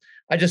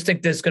I just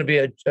think there's going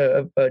to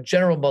be a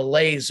general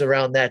malaise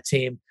around that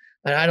team.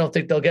 And I don't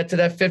think they'll get to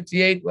that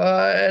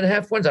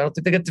 58.5 wins. I don't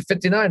think they get to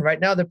 59. Right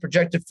now, they're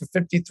projected for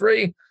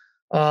 53.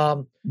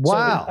 Wow! So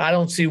I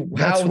don't see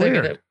how they're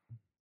going to.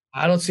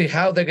 I don't see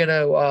how they're going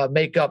to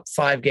make up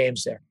 5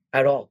 games there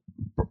at all.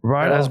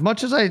 Right. As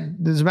much as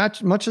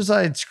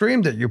I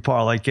screamed at you,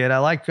 Parlay Kid, I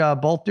like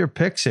both your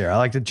picks here. I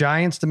like the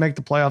Giants to make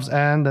the playoffs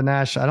and the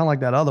National. I don't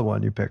like that other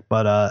one you picked,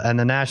 but and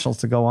the Nationals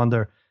to go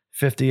under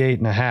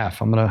 58.5.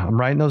 I'm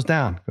writing those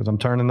down because I'm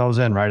turning those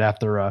in right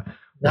after.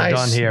 We're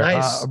done here.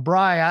 Nice. Bri,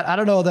 I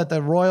don't know that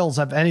the Royals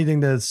have anything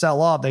to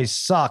sell off. They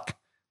suck.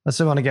 Unless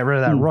they want to get rid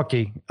of that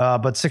rookie.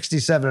 But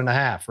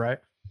 67.5, right?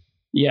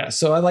 Yeah.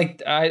 So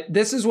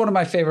this is one of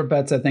my favorite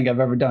bets I think I've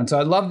ever done. So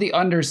I love the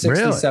under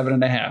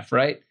 67.5,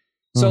 right?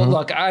 So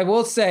look, I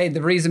will say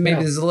the reason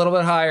maybe this is a little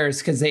bit higher is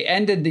because they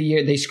ended the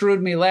year. They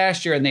screwed me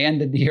last year and they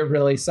ended the year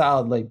really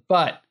solidly.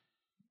 But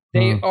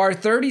they are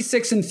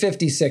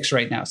 36-56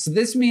 right now. So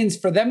this means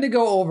for them to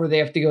go over, they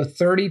have to go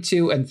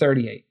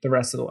 32-38 the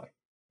rest of the way.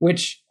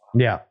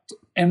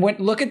 And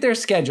look at their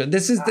schedule.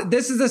 This is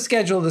the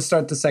schedule to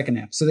start the second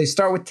half. So they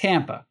start with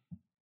Tampa,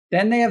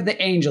 then they have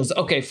the Angels.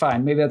 Okay,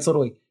 fine, maybe that's a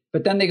little weak.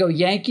 But then they go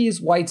Yankees,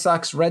 White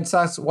Sox, Red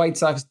Sox, White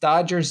Sox,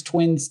 Dodgers,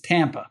 Twins,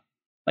 Tampa.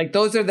 Like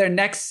those are their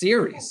next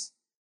series.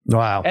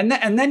 Wow. And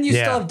then you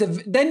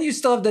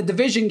still have the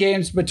division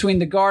games between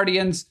the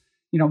Guardians.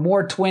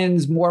 More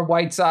Twins, more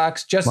White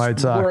Sox, who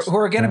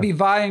are going to be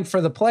vying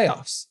for the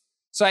playoffs.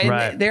 So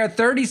they are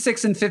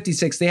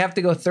 36-56. They have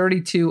to go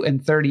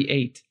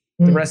 32-38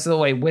 the rest of the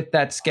way with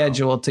that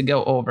schedule to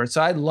go over.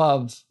 So I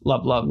love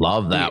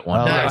that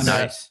one.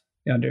 Nice.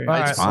 the under. All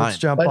right, let's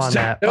jump on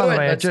that. By the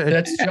way,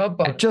 let's jump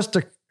on it. It just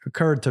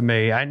occurred to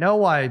me. I know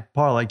why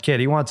Parlay Kid,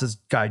 he wants his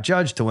guy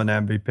Judge to win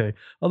MVP.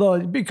 Although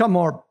it'd become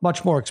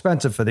much more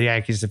expensive for the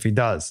Yankees if he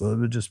does. So let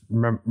me just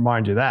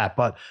remind you that.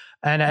 But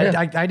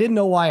I didn't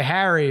know why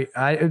Harry.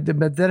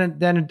 But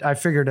then I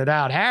figured it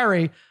out.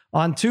 Harry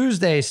on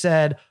Tuesday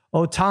said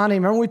Ohtani.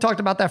 Remember we talked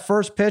about that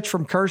first pitch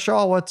from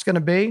Kershaw? What's going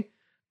to be?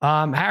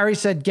 Harry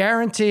said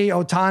guarantee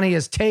Ohtani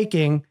is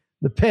taking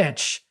the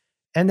pitch.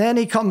 And then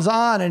he comes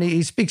on and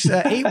he speaks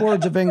 8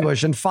 words of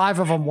English, and 5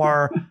 of them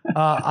were,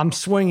 I'm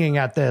swinging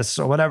at this,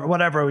 or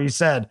whatever he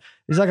said.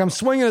 He's like, I'm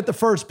swinging at the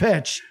first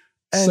pitch.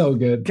 And so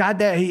good. God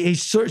damn, he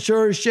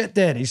sure as shit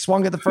did. He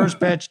swung at the first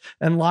pitch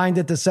and lined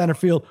it to center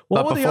field.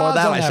 What were the odds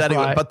on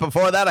that, but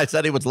before that, I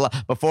said he was,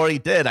 before he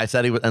did, I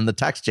said he was, in the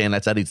text chain, I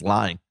said he's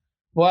lying.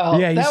 Well,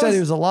 yeah, you said he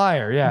was a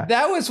liar. Yeah.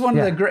 That was one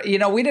of the great,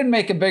 we didn't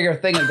make a bigger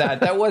thing of that.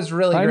 That was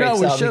really great. I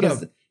know, we should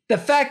have. The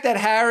fact that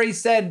Harry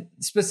said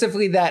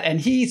specifically that, and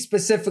he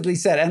specifically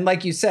said, and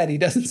like you said, he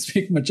doesn't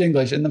speak much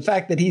English, and the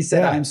fact that he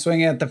said, I'm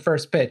swinging at the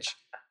first pitch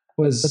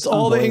that's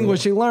all the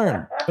English he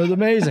learned. It was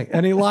amazing.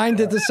 And he lined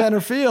it to center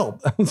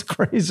field. That was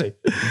crazy.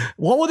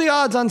 What were the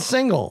odds on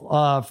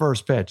single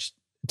first pitch?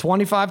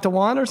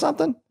 25-1 or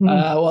something?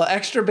 Well,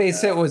 extra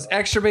base hit was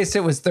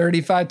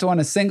 35-1.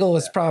 A single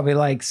was probably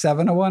like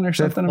 7-1 or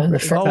something.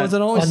 Was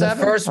it only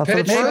 7? First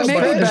pitch?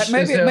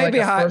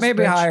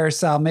 Maybe higher,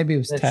 Sal. Maybe it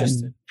was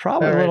 10.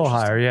 Probably a little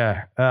higher,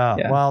 yeah.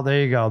 Well,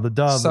 there you go. The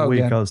dub of the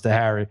week goes to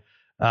Harry.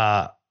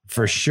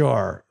 For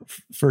sure.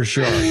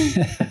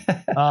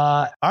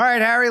 All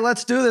right, Harry,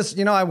 let's do this.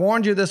 I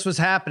warned you this was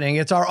happening.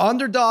 It's our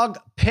underdog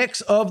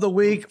picks of the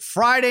week.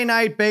 Friday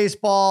night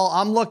baseball.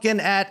 I'm looking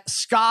at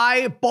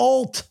Skye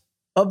Bolt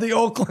of the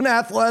Oakland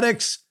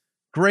Athletics.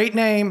 Great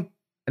name.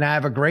 And I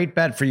have a great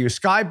bet for you.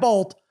 Skye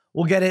Bolt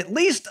will get at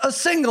least a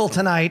single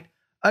tonight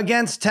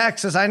against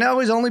Texas. I know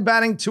he's only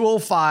batting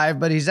 .205,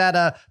 but he's had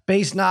a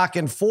base knock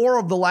in 4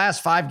 of the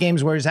last 5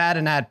 games where he's had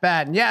an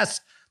at-bat. And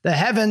yes, the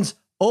heavens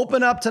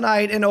open up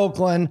tonight in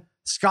Oakland.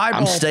 Skye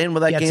Bolt. I'm staying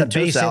with that game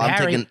too, Sal. I'm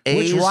taking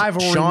A's,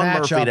 Sean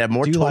Murphy to have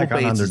more total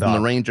bases than the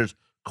Rangers.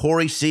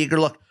 Corey Seager.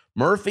 Look,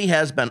 Murphy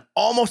has been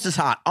almost as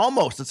hot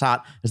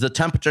as the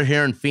temperature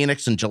here in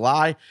Phoenix in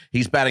July.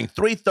 He's batting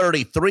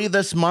 .333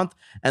 this month,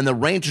 and the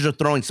Rangers are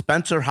throwing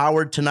Spencer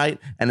Howard tonight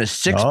and a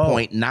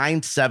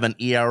 6.97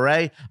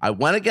 ERA. I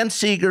went against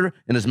Seager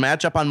in his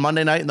matchup on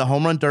Monday night in the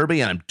Home Run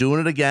Derby, and I'm doing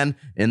it again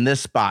in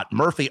this spot.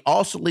 Murphy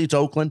also leads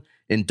Oakland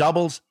in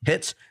doubles,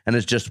 hits, and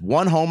is just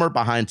 1 homer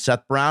behind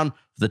Seth Brown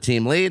for the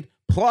team lead.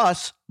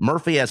 Plus,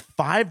 Murphy has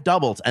 5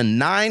 doubles and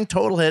 9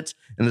 total hits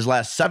in his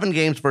last 7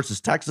 games versus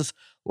Texas.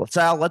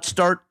 Sal, let's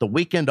start the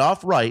weekend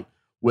off right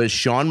with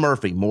Sean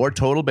Murphy, more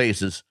total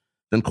bases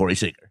than Corey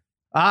Seager.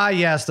 Ah,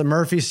 yes, the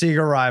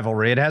Murphy-Seager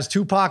rivalry. It has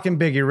Tupac and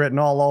Biggie written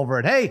all over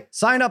it. Hey,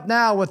 sign up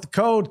now with the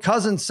code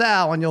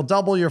CousinSal, and you'll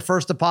double your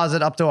first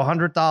deposit up to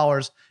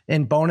 $100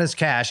 in bonus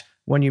cash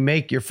when you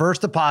make your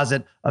first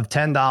deposit of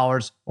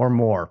 $10 or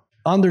more.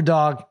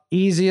 Underdog,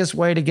 easiest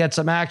way to get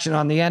some action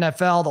on the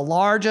NFL. The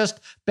largest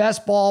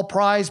best ball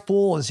prize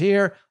pool is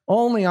here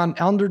only on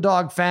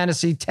Underdog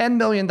Fantasy. $10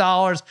 million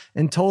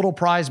in total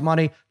prize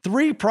money,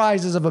 3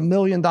 prizes of $1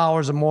 million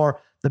or more.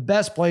 The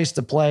best place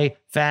to play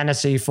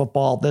fantasy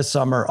football this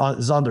summer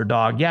is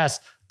Underdog.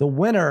 Yes, the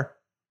winner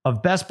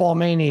of Best Ball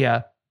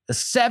Mania, a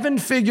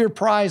 7-figure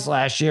prize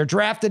last year,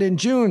 drafted in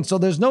June. So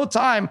there's no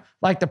time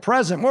like the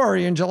present,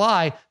 worry, in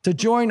July to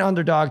join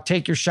Underdog.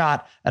 Take your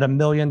shot at $1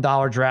 million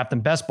draft.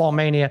 In Best Ball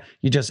Mania,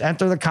 you just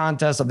enter the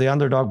contest of the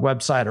Underdog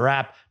website or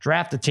app,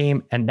 draft a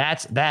team, and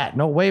that's that.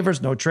 No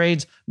waivers, no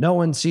trades,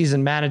 no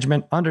in-season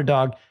management.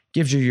 Underdog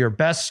gives you your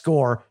best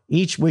score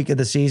each week of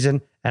the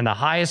season and the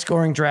highest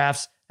scoring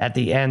drafts at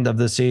the end of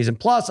the season.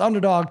 Plus,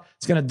 Underdog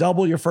is going to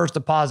double your first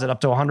deposit up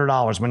to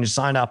 $100 when you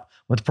sign up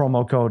with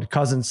promo code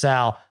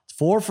CousinSal.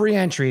 4 free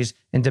entries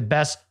into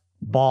Best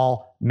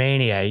Ball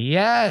Mania.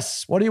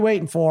 Yes. What are you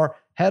waiting for?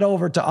 Head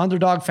over to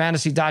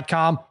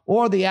UnderdogFantasy.com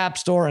or the App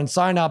Store and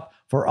sign up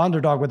for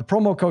Underdog with the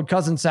promo code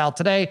CousinSal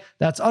today.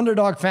 That's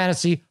Underdog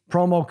Fantasy,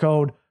 promo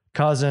code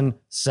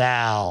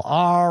CousinSal.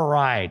 All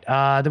right.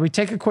 Did we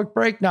take a quick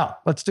break? No.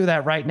 Let's do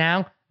that right now,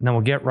 and then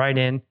we'll get right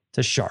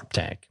into Sharp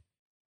Tank.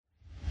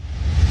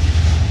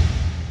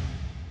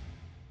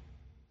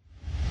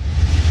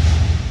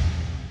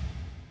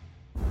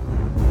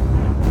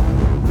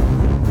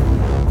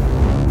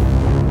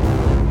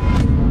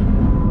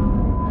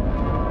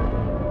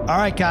 All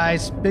right,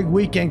 guys, big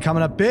weekend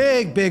coming up.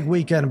 Big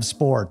weekend of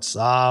sports.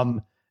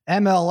 MLS,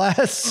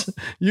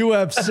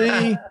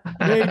 UFC,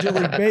 Major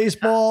League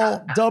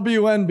Baseball,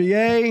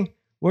 WNBA.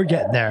 We're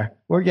getting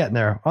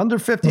there. Under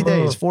 50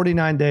 days,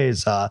 49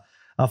 days,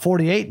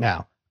 48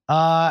 now.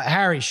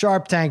 Harry,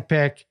 Sharp Tank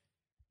pick.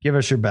 Give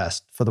us your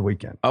best for the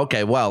weekend.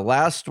 Okay, well,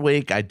 last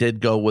week I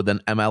did go with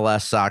an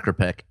MLS soccer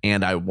pick,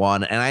 and I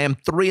won. And I am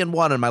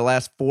 3-1 in my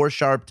last 4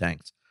 Sharp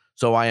Tanks.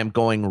 So I am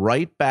going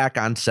right back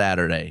on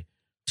Saturday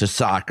to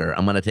soccer.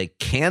 I'm going to take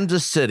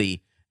Kansas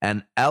City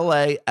and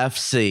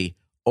LAFC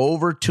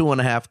over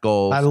 2.5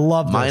 goals. I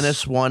love this.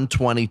 Minus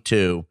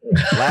 122.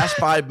 Last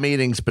 5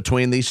 meetings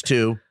between these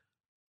two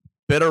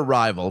bitter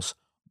rivals,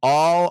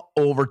 all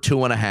over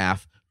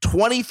 2.5.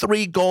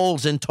 23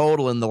 goals in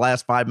total in the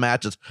last 5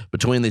 matches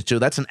between these two.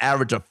 That's an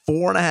average of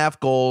 4.5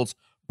 goals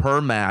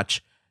per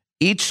match.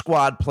 Each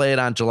squad played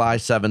on July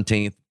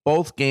 17th.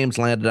 Both games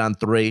landed on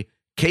 3.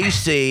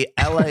 KC,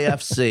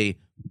 LAFC,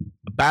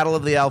 Battle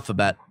of the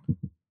Alphabet,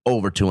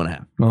 over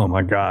 2.5. Oh,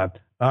 my God.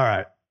 All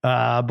right.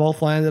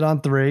 Both landed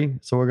on 3,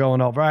 so we're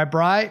going over. All right,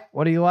 Bri,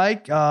 what do you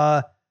like?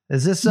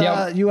 Is this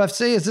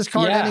UFC? Is this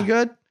card any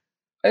good?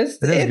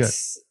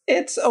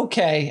 It's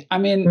okay. I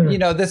mean,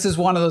 this is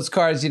one of those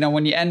cards,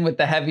 when you end with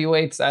the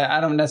heavyweights, I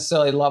don't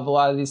necessarily love a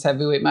lot of these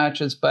heavyweight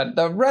matches, but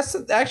the rest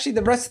of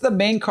the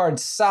main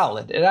card's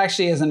solid. It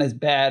actually isn't as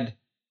bad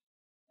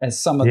as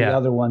some of the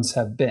other ones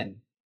have been.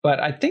 But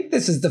I think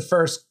this is the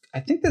first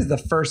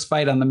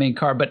fight on the main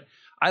card, but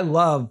I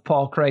love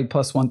Paul Craig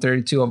plus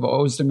 132 over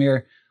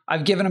Ozdemir.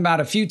 I've given him out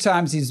a few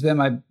times. He's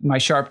been my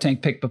Sharp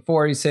Tank pick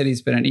before. He said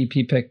he's been an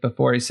EP pick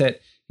before. He said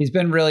he's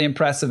been really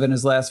impressive in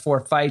his last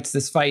 4 fights.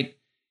 This fight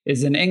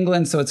is in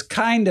England, so it's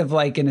kind of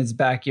like in his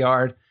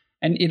backyard.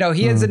 And,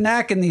 he has a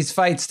knack in these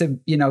fights to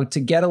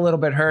get a little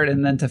bit hurt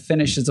and then to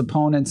finish his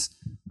opponents.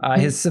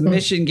 His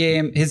submission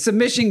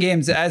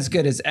game's as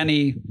good as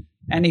any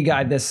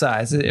guy this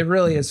size. It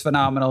really is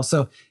phenomenal.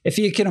 So if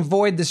he can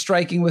avoid the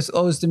striking with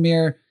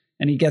Ozdemir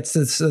and he gets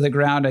this to the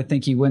ground, I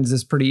think he wins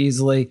this pretty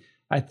easily.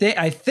 I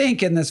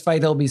think in this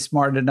fight, he'll be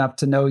smart enough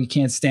to know he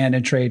can't stand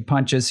and trade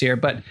punches here.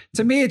 But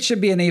to me, it should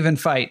be an even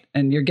fight.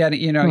 And you're getting,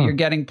 you're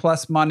getting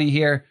plus money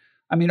here.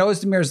 I mean,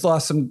 Ozdemir's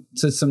lost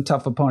to some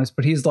tough opponents,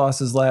 but he's lost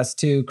his last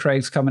 2.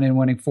 Craig's coming in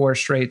winning 4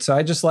 straight. So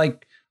I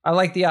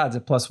like the odds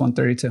at plus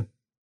 132.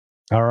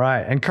 All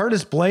right. And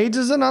Curtis Blades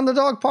is an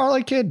underdog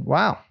parlay kid.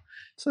 Wow.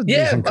 It's a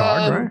decent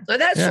card, right?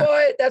 And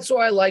that's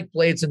why I like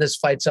Blades in this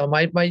fight. So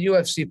my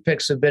UFC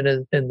picks have been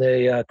in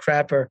the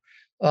crapper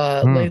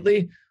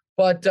lately.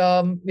 But,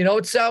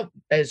 it's out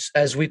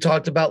as we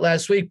talked about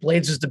last week.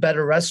 Blades is the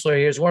better wrestler.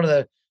 He's one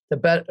of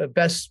the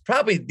best,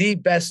 probably the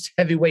best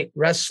heavyweight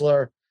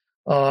wrestler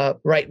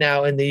right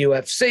now in the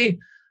UFC.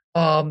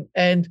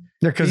 And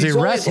because he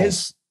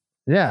wrestles.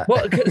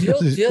 Well, because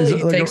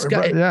he takes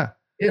guys. Yeah.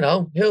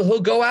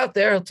 He'll go out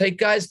there. He'll take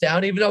guys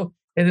down, even though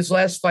in his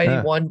last fight he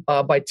won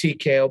by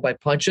TKO, by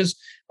punches.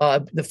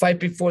 The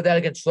fight before that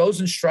against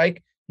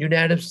Rosenstrike,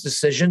 unanimous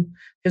decision.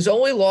 His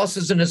only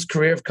losses in his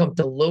career have come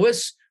to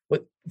Lewis,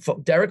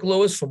 from Derek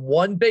Lewis from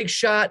 1 big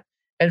shot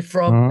and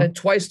and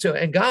twice to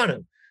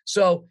Ngannou.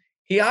 So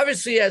he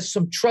obviously has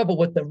some trouble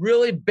with the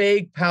really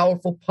big,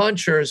 powerful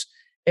punchers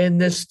in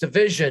this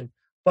division.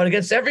 But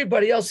against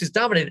everybody else, he's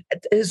dominated.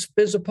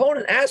 His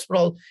opponent,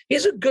 Aspinall,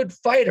 he's a good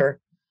fighter,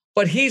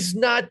 but he's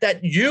not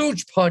that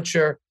huge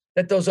puncher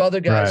that those other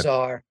guys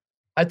are.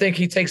 I think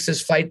he takes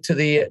this fight to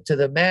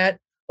the mat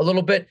a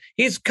little bit.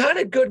 He's kind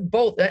of good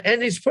both,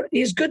 and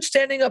he's good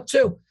standing up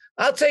too.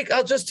 I'll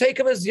just take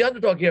him as the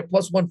underdog here,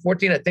 plus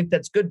 114. I think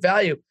that's good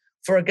value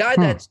for a guy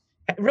that's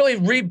really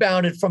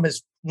rebounded from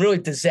his really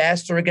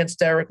disaster against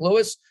Derek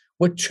Lewis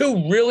with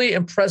 2 really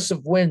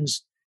impressive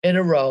wins in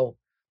a row.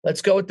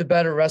 Let's go with the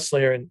better wrestler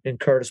here in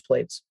Curtis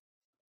Blades.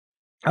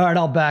 All right,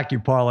 I'll back you,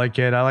 parlay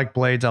kid. I like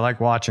Blades. I like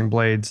watching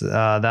Blades.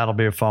 That'll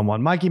be a fun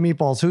one. Mikey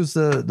Meatballs, who's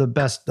the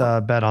best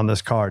bet on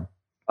this card?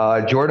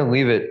 Jordan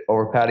Leavitt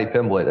over Paddy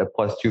Pimblett at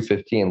plus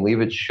 215.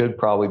 Leavitt should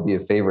probably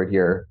be a favorite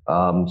here.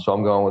 So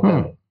I'm going with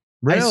him.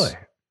 Really?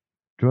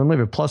 Jordan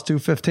Leavitt plus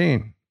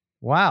 215.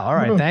 Wow. All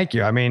right. Thank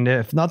you. I mean,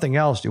 if nothing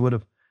else,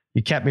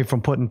 you kept me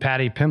from putting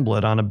Paddy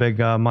Pimblett on a big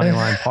money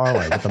line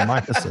parlay with the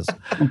minuses.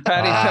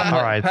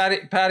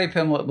 Paddy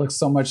Pimblett looks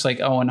so much like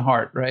Owen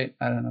Hart, right?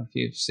 I don't know if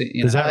you've seen.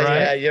 Is that right?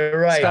 Yeah, you're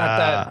right. It's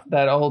got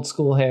that old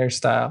school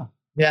hairstyle.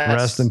 Yeah.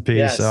 Rest in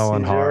peace,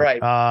 Owen Hart. You're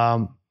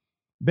right.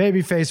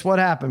 Babyface, what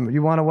happened?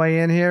 You want to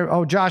weigh in here?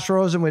 Oh, Josh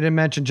Rosen. We didn't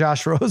mention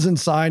Josh Rosen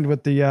signed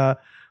with the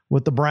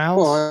Browns.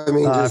 Well, I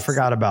mean, I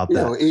forgot about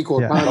that.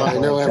 Equal time. I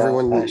know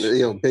everyone,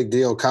 big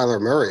deal,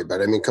 Kyler Murray,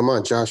 but I mean, come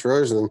on, Josh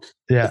Rosen.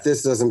 Yeah. If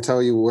this doesn't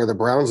tell you where the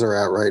Browns are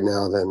at right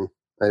now, then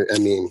I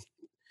mean,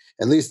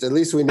 at least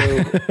we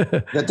know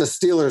that the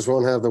Steelers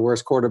won't have the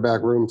worst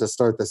quarterback room to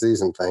start the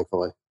season,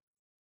 thankfully.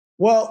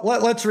 Well,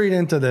 let's read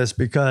into this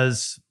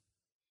because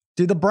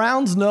do the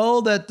Browns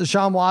know that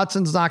Deshaun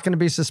Watson's not going to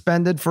be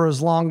suspended for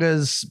as long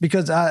as,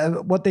 because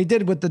what they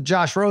did with the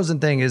Josh Rosen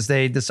thing is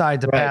they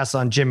decided to pass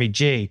on Jimmy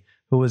G,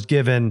 who was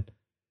given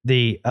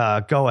the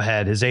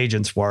go-ahead, his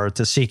agents were,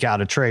 to seek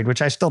out a trade,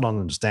 which I still don't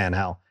understand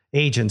how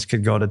agents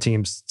could go to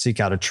teams seek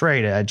out a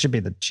trade. It should be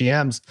the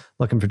GMs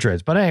looking for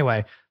trades. But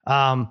anyway,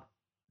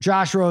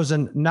 Josh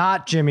Rosen,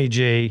 not Jimmy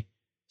G,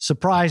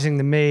 surprising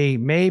to me,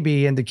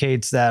 maybe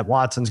indicates that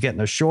Watson's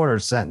getting a shorter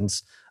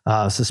sentence,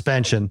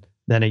 suspension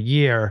than a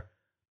year.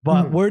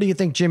 But where do you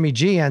think Jimmy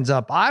G ends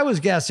up? I was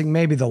guessing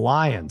maybe the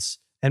Lions.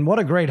 And what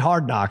a great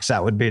Hard Knocks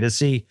that would be to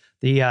see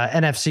the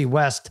NFC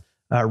West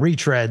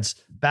retreads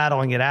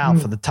battling it out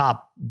for the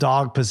top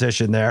dog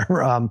position there.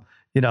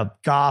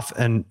 Goff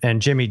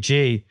and Jimmy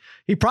G.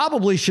 He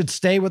probably should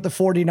stay with the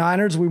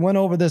 49ers. We went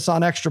over this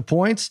on Extra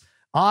Points.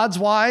 Odds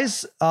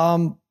wise,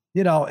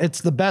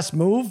 it's the best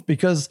move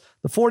because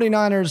the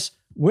 49ers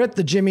with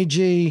the Jimmy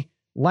G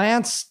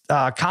Lance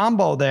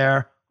combo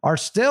there are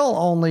still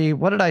only,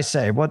 what did I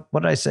say? What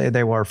did I say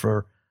they were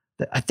for?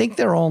 I think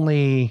they're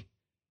only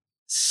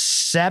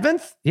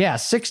 7th. Yeah,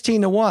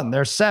 16-1.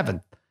 They're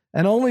 7th.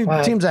 And only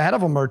teams ahead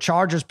of them are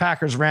Chargers,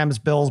 Packers, Rams,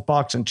 Bills,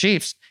 Bucks, and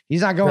Chiefs.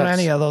 He's not going to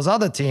any of those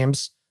other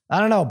teams. I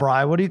don't know,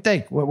 Brian. What do you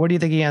think? Where do you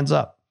think he ends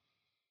up?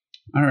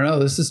 I don't know.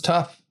 This is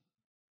tough.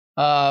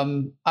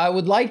 I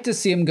would like to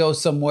see him go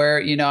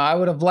somewhere. I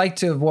would have liked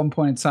to, at one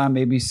point in time,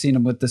 maybe seen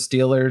him with the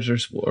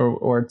Steelers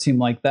or a team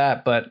like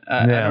that. But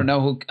I don't know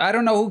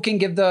who can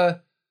give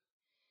the,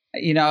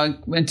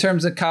 in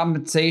terms of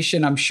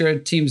compensation. I'm sure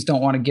teams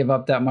don't want to give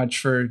up that much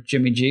for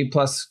Jimmy G.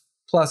 Plus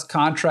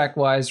contract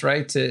wise,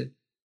 right? To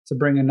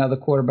bring another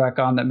quarterback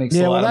on that makes a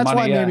lot of money. Yeah, well, that's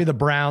why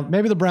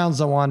maybe the Browns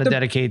don't want to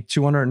dedicate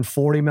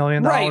 $240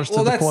 million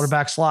to the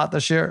quarterback slot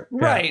this year.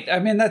 Right. I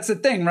mean, that's the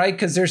thing, right?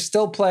 Because they're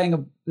still paying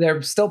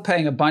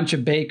a bunch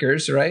of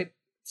Bakers, right?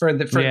 For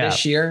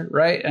this year,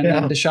 right? And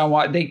then Deshaun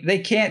Watson, they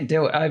can't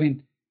do it. I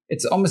mean,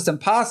 it's almost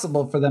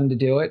impossible for them to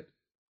do it.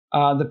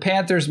 The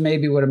Panthers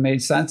maybe would have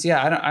made sense.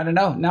 Yeah, I don't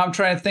know. Now I'm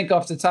trying to think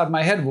off the top of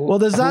my head. Well,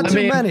 there's not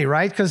too many,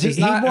 right? Because he'd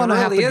want to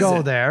have to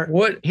go there.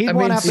 He'd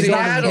want to have to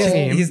go to the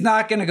team. He's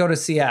not going to go to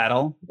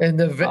Seattle in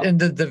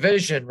the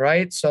division,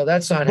 right? So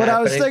that's not happening. But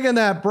I was thinking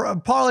that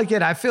Parlay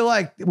Kid, I feel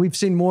like we've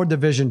seen more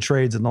division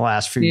trades in the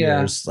last few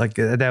years. Like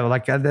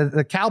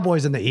the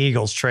Cowboys and the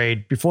Eagles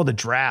trade before the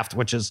draft,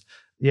 which is.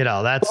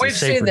 That's the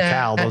sacred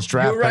cow, those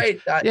draft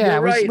picks.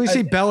 Right. We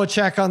see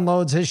Belichick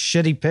unloads his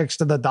shitty picks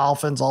to the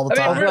Dolphins all the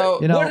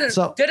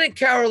time. Didn't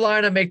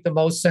Carolina make the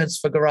most sense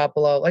for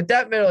Garoppolo? Like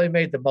that really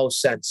made the most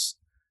sense.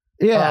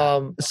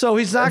 Yeah. So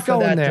he's not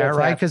going there,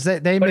 right? Because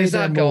they made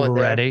that move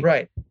already.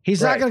 Right.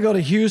 He's not going to go to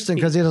Houston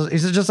because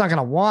he's just not going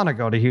to want to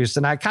go to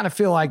Houston. I kind of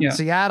feel like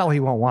Seattle he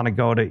won't want to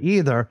go to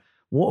either.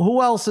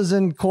 Who else is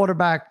in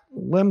quarterback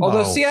limbo?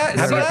 Although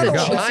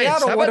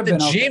Seattle would have been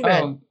the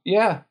G-Men.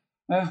 Yeah.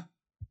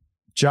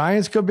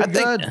 Giants could be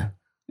good.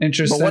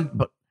 Interesting.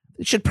 But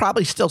it should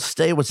probably still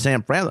stay with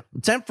San Fran.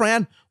 San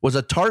Fran was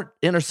a tart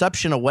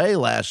interception away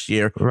last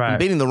year from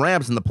beating the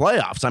Rams in the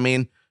playoffs. I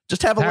mean,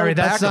 just have a little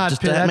backup.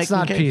 That's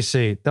not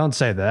PC. Don't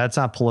say that. That's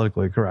not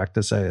politically correct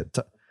to say it.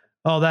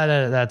 Oh,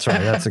 that's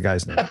right. That's the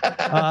guy's name.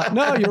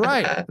 No, you're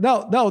right.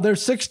 No, they're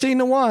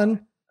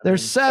 16-1. They're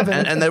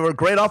 7. And they were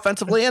great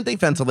offensively and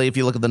defensively if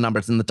you look at the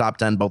numbers in the top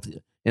 10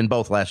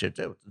 both last year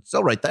too. It's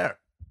still right there.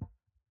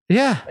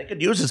 Yeah, they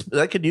could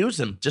use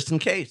him just in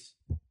case.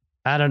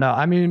 I don't know.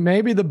 I mean,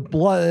 maybe the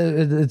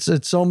blood.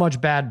 It's so much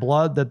bad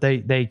blood that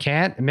they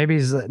can't. Maybe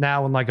he's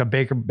now in like a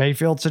Baker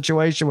Mayfield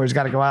situation where he's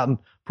got to go out and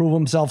prove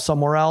himself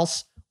somewhere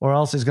else, or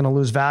else he's going to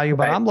lose value.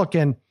 But I'm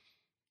looking.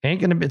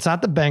 It's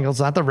not the Bengals,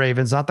 not the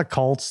Ravens, not the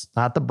Colts,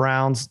 not the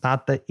Browns,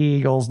 not the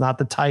Eagles, not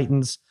the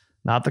Titans,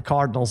 not the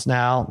Cardinals.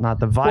 Now, not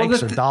the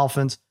Vikes or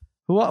Dolphins.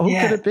 Who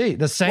could it be?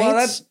 The Saints.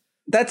 Well,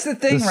 that's the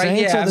thing, right?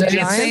 Yeah, the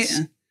Giants.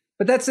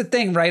 But that's the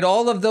thing, right?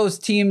 All of those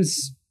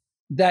teams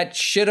that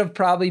should have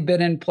probably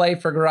been in play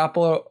for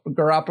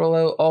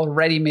Garoppolo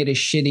already made a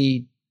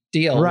shitty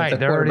deal. Right,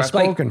 they're already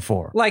spoken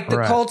for. Like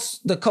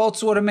the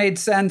Colts would have made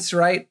sense,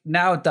 right?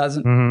 Now it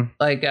doesn't. Mm-hmm.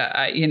 Like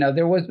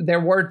there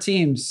were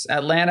teams.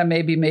 Atlanta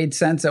maybe made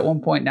sense at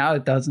one point. Now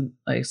it doesn't.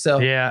 Like so.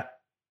 Yeah,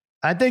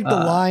 I think the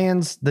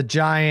Lions, the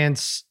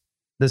Giants,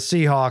 the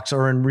Seahawks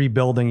are in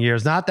rebuilding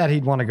years. Not that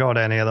he'd want to go to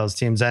any of those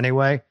teams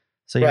anyway.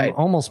 So you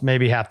almost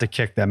maybe have to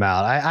kick them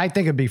out. I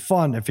think it'd be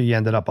fun if he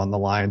ended up on the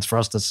Lions for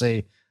us to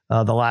see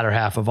the latter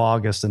half of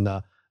August and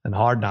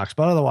Hard Knocks.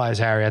 But otherwise,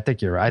 Harry, I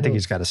think you're right. I think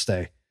he's got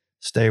to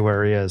stay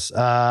where he is.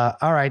 All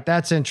right,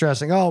 that's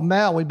interesting. Oh,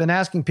 Mel, we've been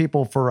asking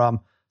people for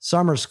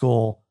summer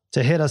school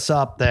to hit us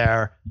up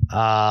there.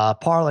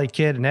 Parlay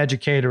Kid, an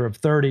educator of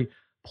 30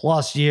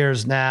 plus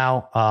years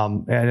now,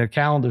 and the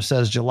calendar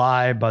says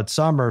July, but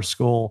summer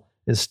school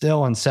is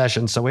still in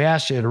session. So we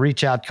asked you to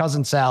reach out,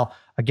 Cousin Sal,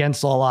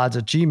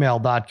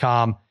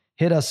 againstallaodds@gmail.com.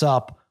 Hit us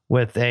up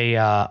with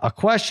a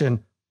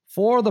question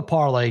for the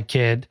Parlay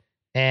Kid.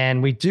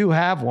 And we do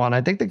have one.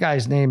 I think the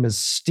guy's name is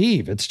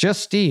Steve. It's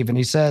just Steve. And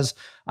he says,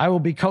 I will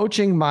be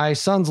coaching my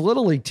son's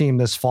Little League team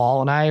this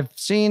fall, and I have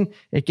seen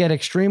it get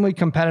extremely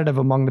competitive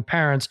among the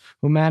parents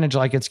who manage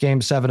like it's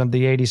Game 7 of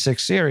the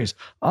 86 series.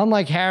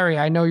 Unlike Harry,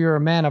 I know you're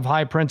a man of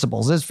high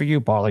principles. This is for you,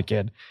 Parlay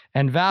Kid,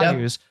 and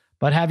values. Yep.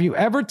 But have you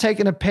ever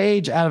taken a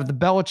page out of the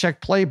Belichick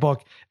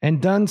playbook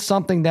and done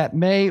something that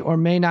may or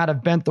may not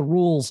have bent the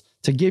rules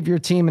to give your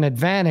team an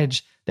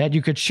advantage that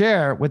you could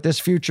share with this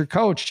future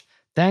coach?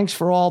 Thanks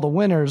for all the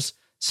winners.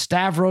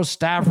 Stavros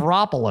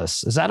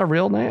Stavropoulos. Is that a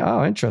real name?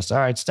 Oh, interesting.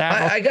 All right.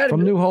 Stavros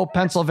from New Hope,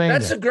 Pennsylvania.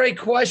 That's a great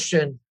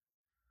question.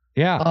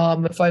 Yeah.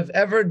 If I've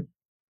ever.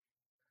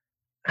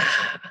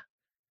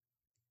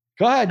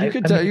 Go ahead.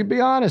 You be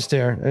honest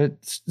here.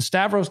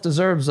 Stavros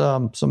deserves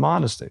some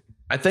honesty.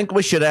 I think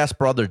we should ask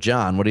Brother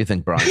John. What do you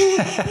think, Brian?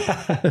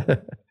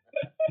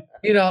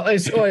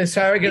 Is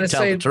Harry going to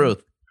say the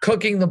truth?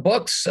 Cooking the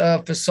books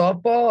for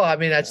softball? I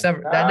mean, that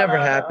never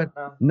happened.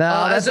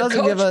 No, that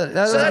doesn't give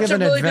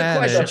an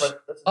advantage.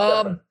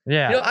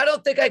 Yeah. I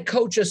don't think I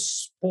coach a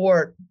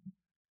sport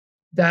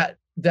that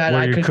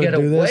I could get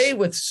away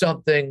with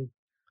something.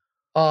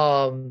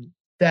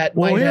 That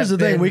well, here's the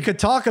thing: we could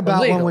talk about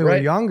illegal, when we were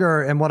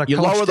younger and what a you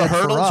coach lower the did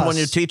hurdles for us. when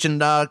you're teaching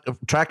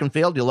track and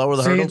field. You lower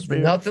the hurdles.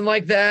 Nothing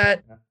like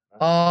that.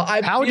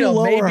 How would you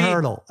lower a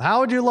hurdle?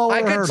 How would you lower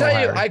a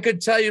hurdle? I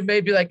could tell you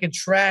maybe like in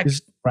track,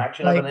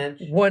 fraction of an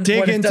inch.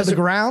 Dig into the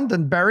ground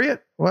and bury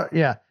it. What?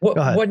 Yeah. Go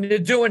ahead. When you're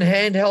doing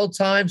handheld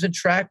times in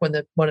track, when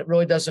it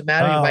really doesn't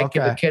matter, you might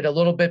give a kid a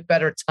little bit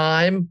better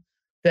time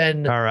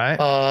than. All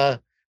right.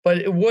 But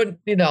it wouldn't,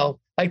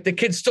 like the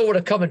kid still would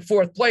have come in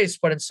fourth place,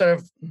 but instead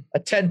of a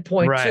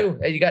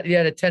 10.2, you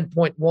had a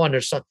 10.1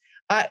 or something.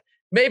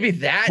 Maybe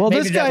that. Well,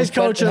 this guy's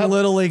coaching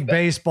Little League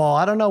baseball.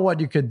 I don't know what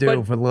you could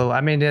do for little.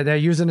 I mean, they're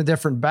using a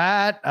different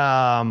bat.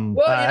 I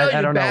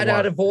don't bat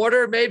out of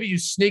order. Maybe you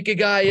sneak a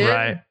guy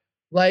in,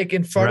 like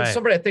in front of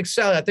somebody. I think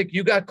Sally. I think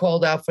you got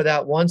called out for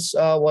that once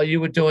while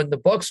you were doing the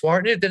books,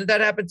 weren't you? Didn't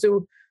that happen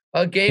to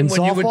a game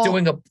when you were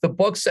doing the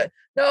books?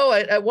 No,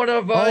 at one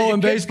of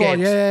in baseball.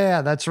 Games.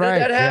 Yeah, that's right.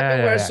 Did that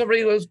happened where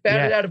somebody was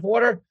batted out of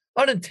order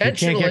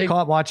unintentionally. You can't get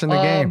caught watching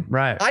the game,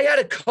 right? I had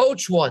a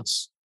coach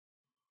once.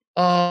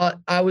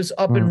 I was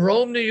up in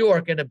Rome, New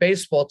York, in a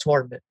baseball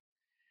tournament,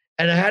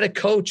 and I had a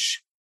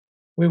coach.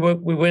 We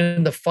were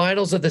in the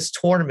finals of this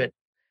tournament.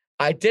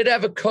 I did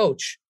have a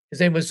coach.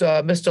 His name was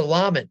Mr.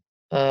 Lahman.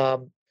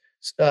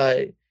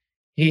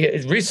 He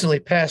recently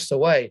passed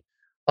away.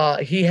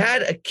 He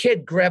had a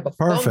kid grab a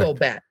fungo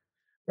bat,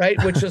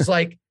 right? Which was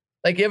like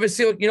you ever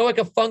see, like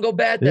a fungo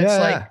bat that's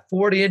like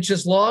 40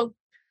 inches long?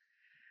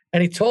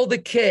 And he told the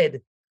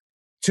kid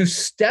to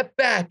step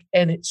back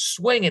and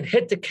swing and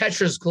hit the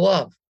catcher's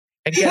glove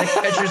and get a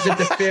catcher's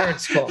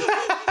interference call.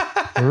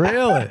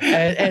 Really?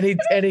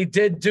 And he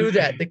did do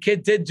that. The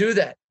kid did do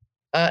that.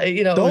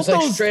 It was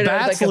like straight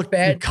out like a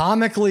bat.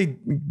 Comically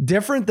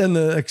different than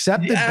the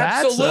accepted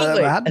bats.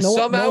 Absolutely. And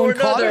somehow or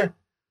another,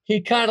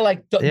 he kind of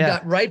like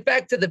got right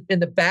back in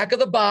the back of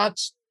the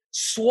box,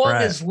 swung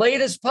as late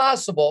as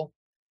possible,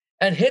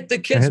 and hit the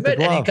kid's mitt,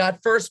 and he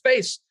got first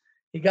base.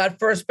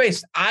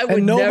 I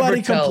would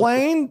nobody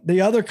complained.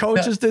 The other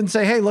coaches didn't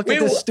say, "Hey, look at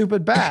this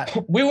stupid bat."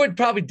 We were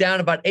probably down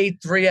about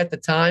 8-3 at the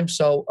time,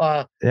 so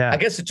I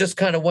guess it just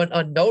kind of went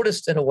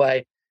unnoticed in a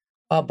way.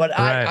 But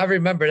I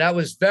remember that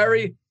was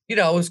very,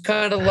 it was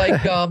kind of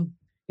like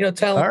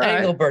telling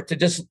Engelbert to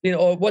just,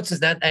 what's his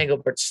name,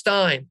 Engelbert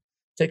Stein,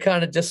 to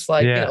kind of just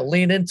like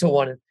lean into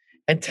one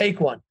and take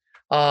one.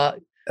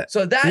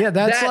 So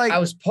that's like I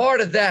was part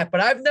of that,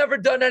 but I've never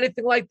done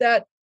anything like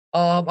that.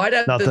 I'd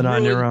have to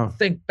really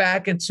think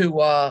back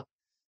into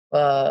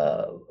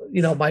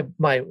my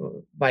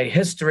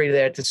history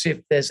there to see if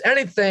there's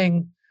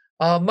anything.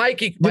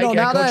 Mikey, I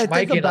coached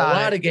Mikey in a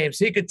lot of games.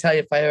 He could tell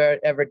you if I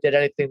ever did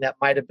anything that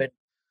might have been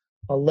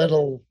a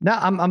little. Now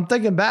I'm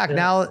thinking back.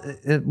 Now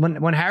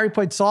when Harry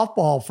played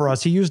softball for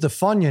us, he used a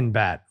Funyun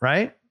bat,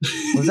 right?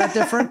 Was that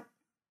different?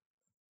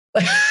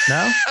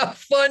 No, a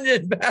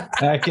Funyun bat.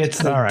 That gets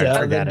the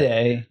dub of the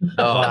day.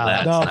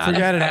 No,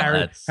 forget it,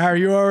 Harry. Harry,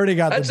 you already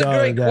got the dub. That's a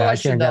great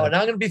question, though, and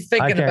I'm going to be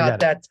thinking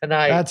about that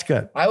tonight. That's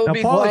good. I will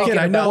be thinking.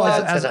 I know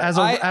as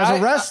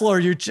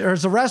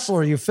a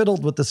wrestler, you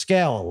fiddled with the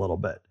scale a little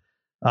bit.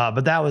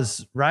 But that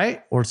was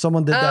right, or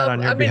someone did that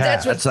on your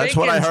behalf. That's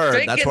what I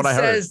heard. That's what I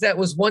heard. Says that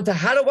was one time.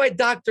 How do I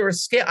doctor a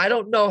scale? I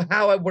don't know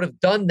how I would have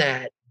done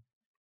that.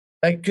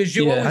 Like, because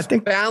you always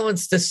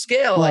balance the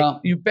scale. Like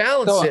you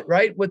balance it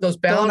right with those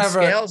balance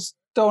scales.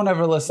 Don't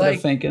ever listen to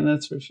thinking.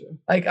 That's for sure.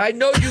 Like I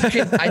know you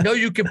can. I know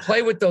you can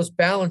play with those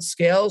balance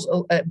scales.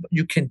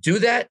 You can do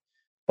that.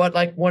 But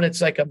like when it's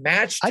like a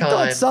match time, I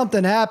thought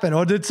something happened.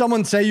 Or did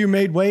someone say you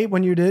made weight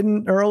when you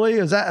didn't early?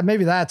 Is that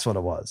maybe that's what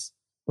it was?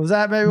 Was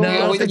that maybe? No,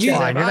 I always made. You're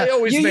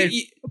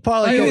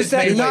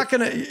not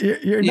gonna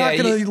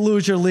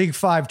lose your League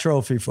 5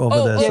 trophy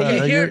over this.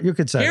 Okay, you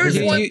could say. Here's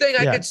one thing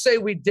I could say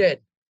we did.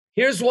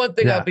 Here's one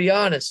thing I'll be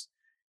honest.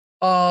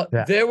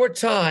 There were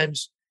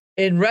times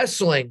in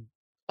wrestling.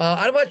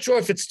 I'm not sure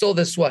if it's still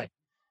this way.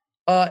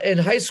 In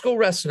high school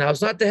wrestling, I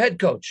was not the head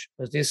coach.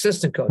 I was the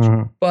assistant coach.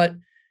 But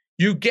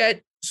you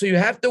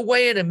have to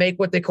weigh in and make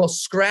what they call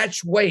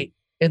scratch weight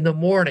in the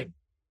morning,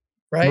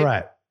 right?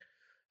 Right.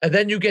 And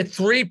then you get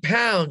 3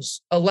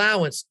 pounds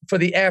allowance for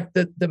the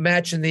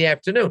match in the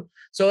afternoon.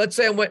 So let's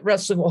say I went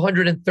wrestling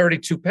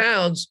 132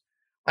 pounds.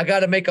 I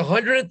got to make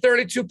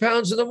 132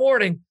 pounds in the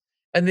morning.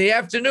 And the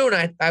afternoon,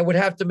 I would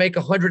have to make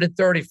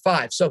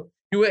 135. So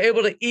you were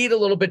able to eat a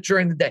little bit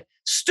during the day.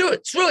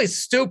 It's really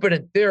stupid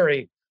in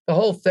theory, the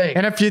whole thing.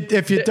 And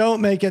if you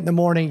don't make it in the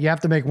morning, you have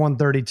to make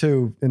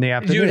 132 in the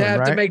afternoon. You'd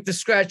have to make the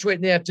scratch weight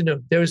in the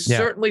afternoon. There was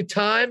certainly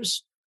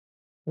times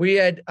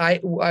I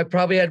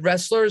probably had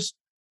wrestlers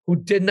who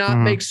did not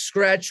make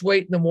scratch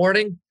weight in the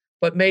morning,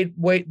 but made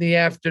weight in the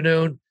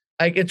afternoon.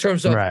 Like in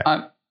terms of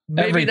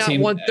maybe not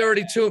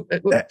 132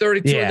 in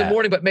the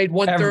morning, but made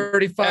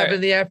 135 in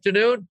the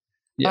afternoon.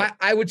 Yeah.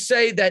 I would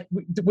say that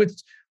with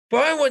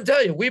Brian wouldn't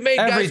tell you, we made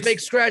guys make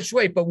scratch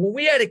weight, but when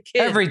we had a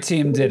kid, every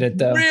team did it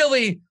though.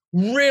 Really,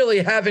 really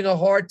having a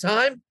hard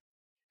time.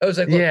 I was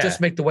like, look,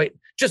 just make the weight.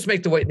 just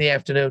make the weight in the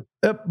afternoon.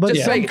 But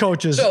some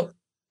coaches,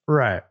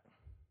 right.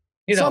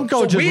 Some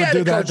coaches would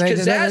do that.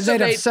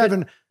 They'd have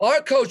seven.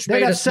 Our coach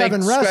made us make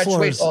stretch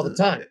weight all the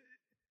time.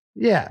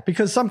 Yeah,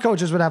 because some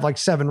coaches would have like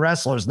 7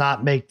 wrestlers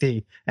not make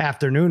the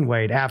afternoon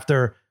weight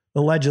after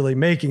allegedly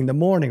making the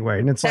morning weight.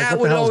 And it's like,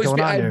 what the hell's going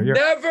on here?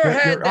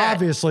 You're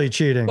obviously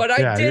cheating. But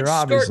I did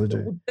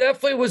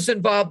definitely was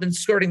involved in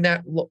skirting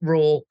that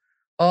rule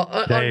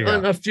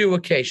on a few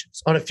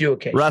occasions.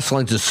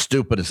 Wrestling's as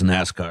stupid as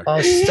NASCAR.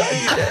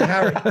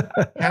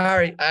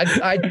 Harry,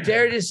 I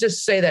dare you to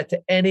just say that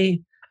to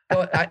any.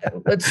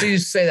 Let's see you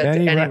say that to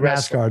any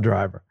NASCAR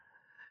driver.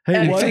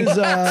 Hey, what is he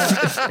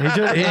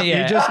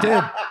just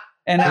did.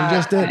 And he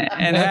just did.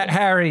 And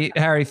Harry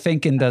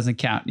Finken doesn't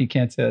count. You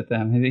can't say that to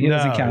him. He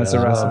doesn't count as a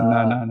wrestler.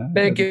 No.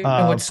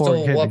 Finken would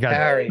still whoop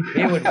Harry.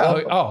 He would.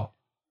 Yeah.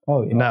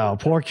 No,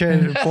 poor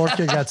kid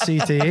got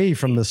CTE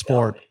from the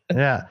sport.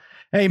 Yeah.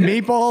 Hey,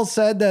 Meatball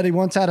said that he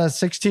once had a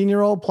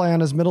 16-year-old play on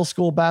his middle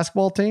school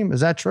basketball team. Is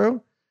that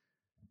true?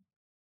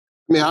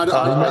 I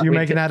mean, you're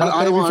making that up.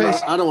 I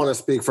don't want to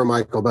speak for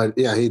Michael, but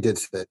yeah, he did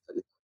say that.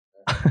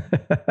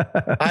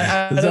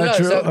 I don't know.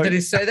 So, did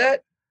he say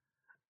that?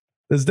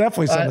 There's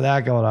definitely some of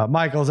that going on.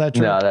 Michael, is that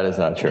true? No, that is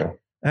not true.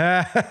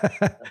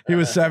 He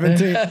was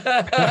 17.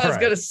 I was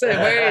going to say,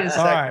 wait a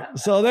second. All right.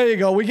 So there you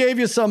go. We gave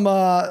you some,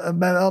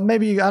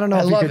 maybe, I don't know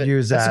if you could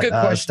use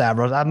that,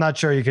 Stavros. I'm not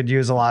sure you could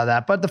use a lot of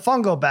that, but the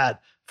Fungo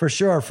bat for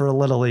sure for a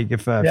Little League.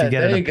 If you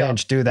get in a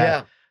pinch, do that.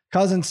 Yeah.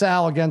 Cousin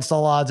Sal against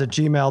all odds at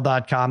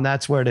gmail.com.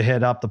 That's where to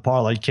hit up the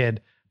Parlay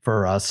Kid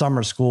for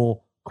summer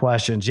school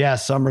questions.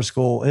 Yes, summer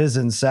school is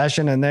in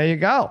session, and there you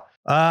go.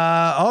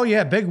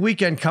 Big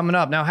weekend coming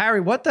up. Now,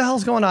 Harry, what the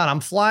hell's going on?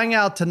 I'm flying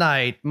out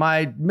tonight.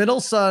 My middle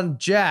son,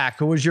 Jack,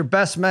 who was your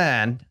best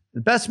man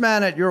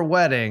at your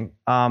wedding,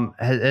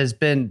 has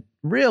been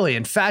really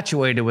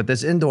infatuated with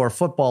this indoor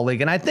football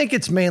league. And I think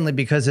it's mainly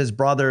because his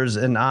brothers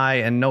and I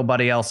and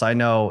nobody else I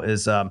know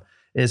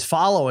is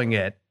following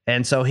it.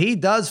 And so he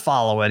does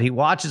follow it. He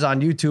watches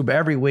on YouTube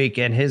every week,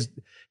 and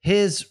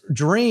his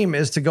dream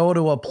is to go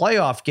to a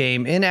playoff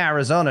game in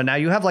Arizona. Now,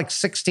 you have like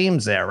 6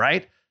 teams there,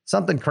 right?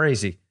 Something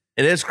crazy.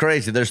 It is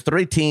crazy. There's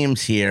 3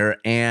 teams here,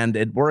 and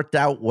it worked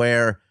out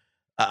where,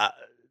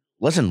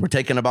 we're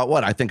taking about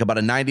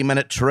a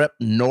 90-minute trip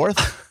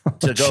north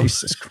to go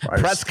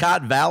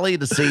Prescott Valley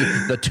to see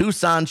the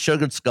Tucson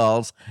Sugar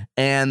Skulls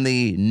and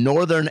the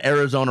Northern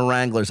Arizona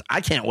Wranglers.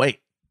 I can't wait.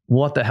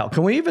 What the hell?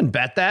 Can we even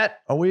bet that?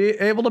 Are we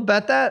able to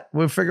bet that?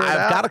 We'll figure it out.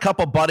 I've got a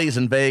couple buddies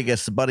in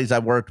Vegas, buddies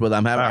I've worked with.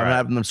 I'm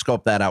having them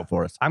scope that out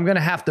for us. I'm going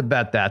to have to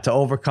bet that to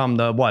overcome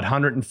the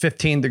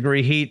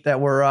 115-degree heat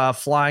that we're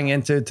flying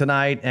into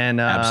tonight.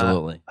 And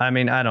absolutely. I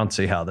mean, I don't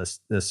see how this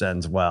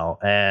ends well.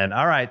 And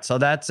all right, so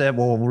that's it.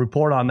 We'll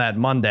report on that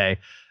Monday.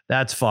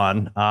 That's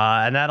fun.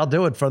 And that'll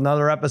do it for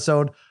another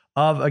episode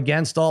of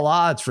Against All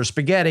Odds. For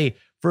Spaghetti,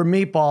 for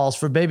Meatballs,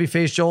 for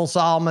Babyface Joel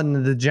Solomon,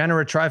 and the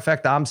degenerate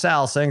trifecta, I'm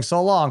Sal saying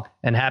so long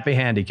and happy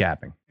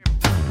handicapping.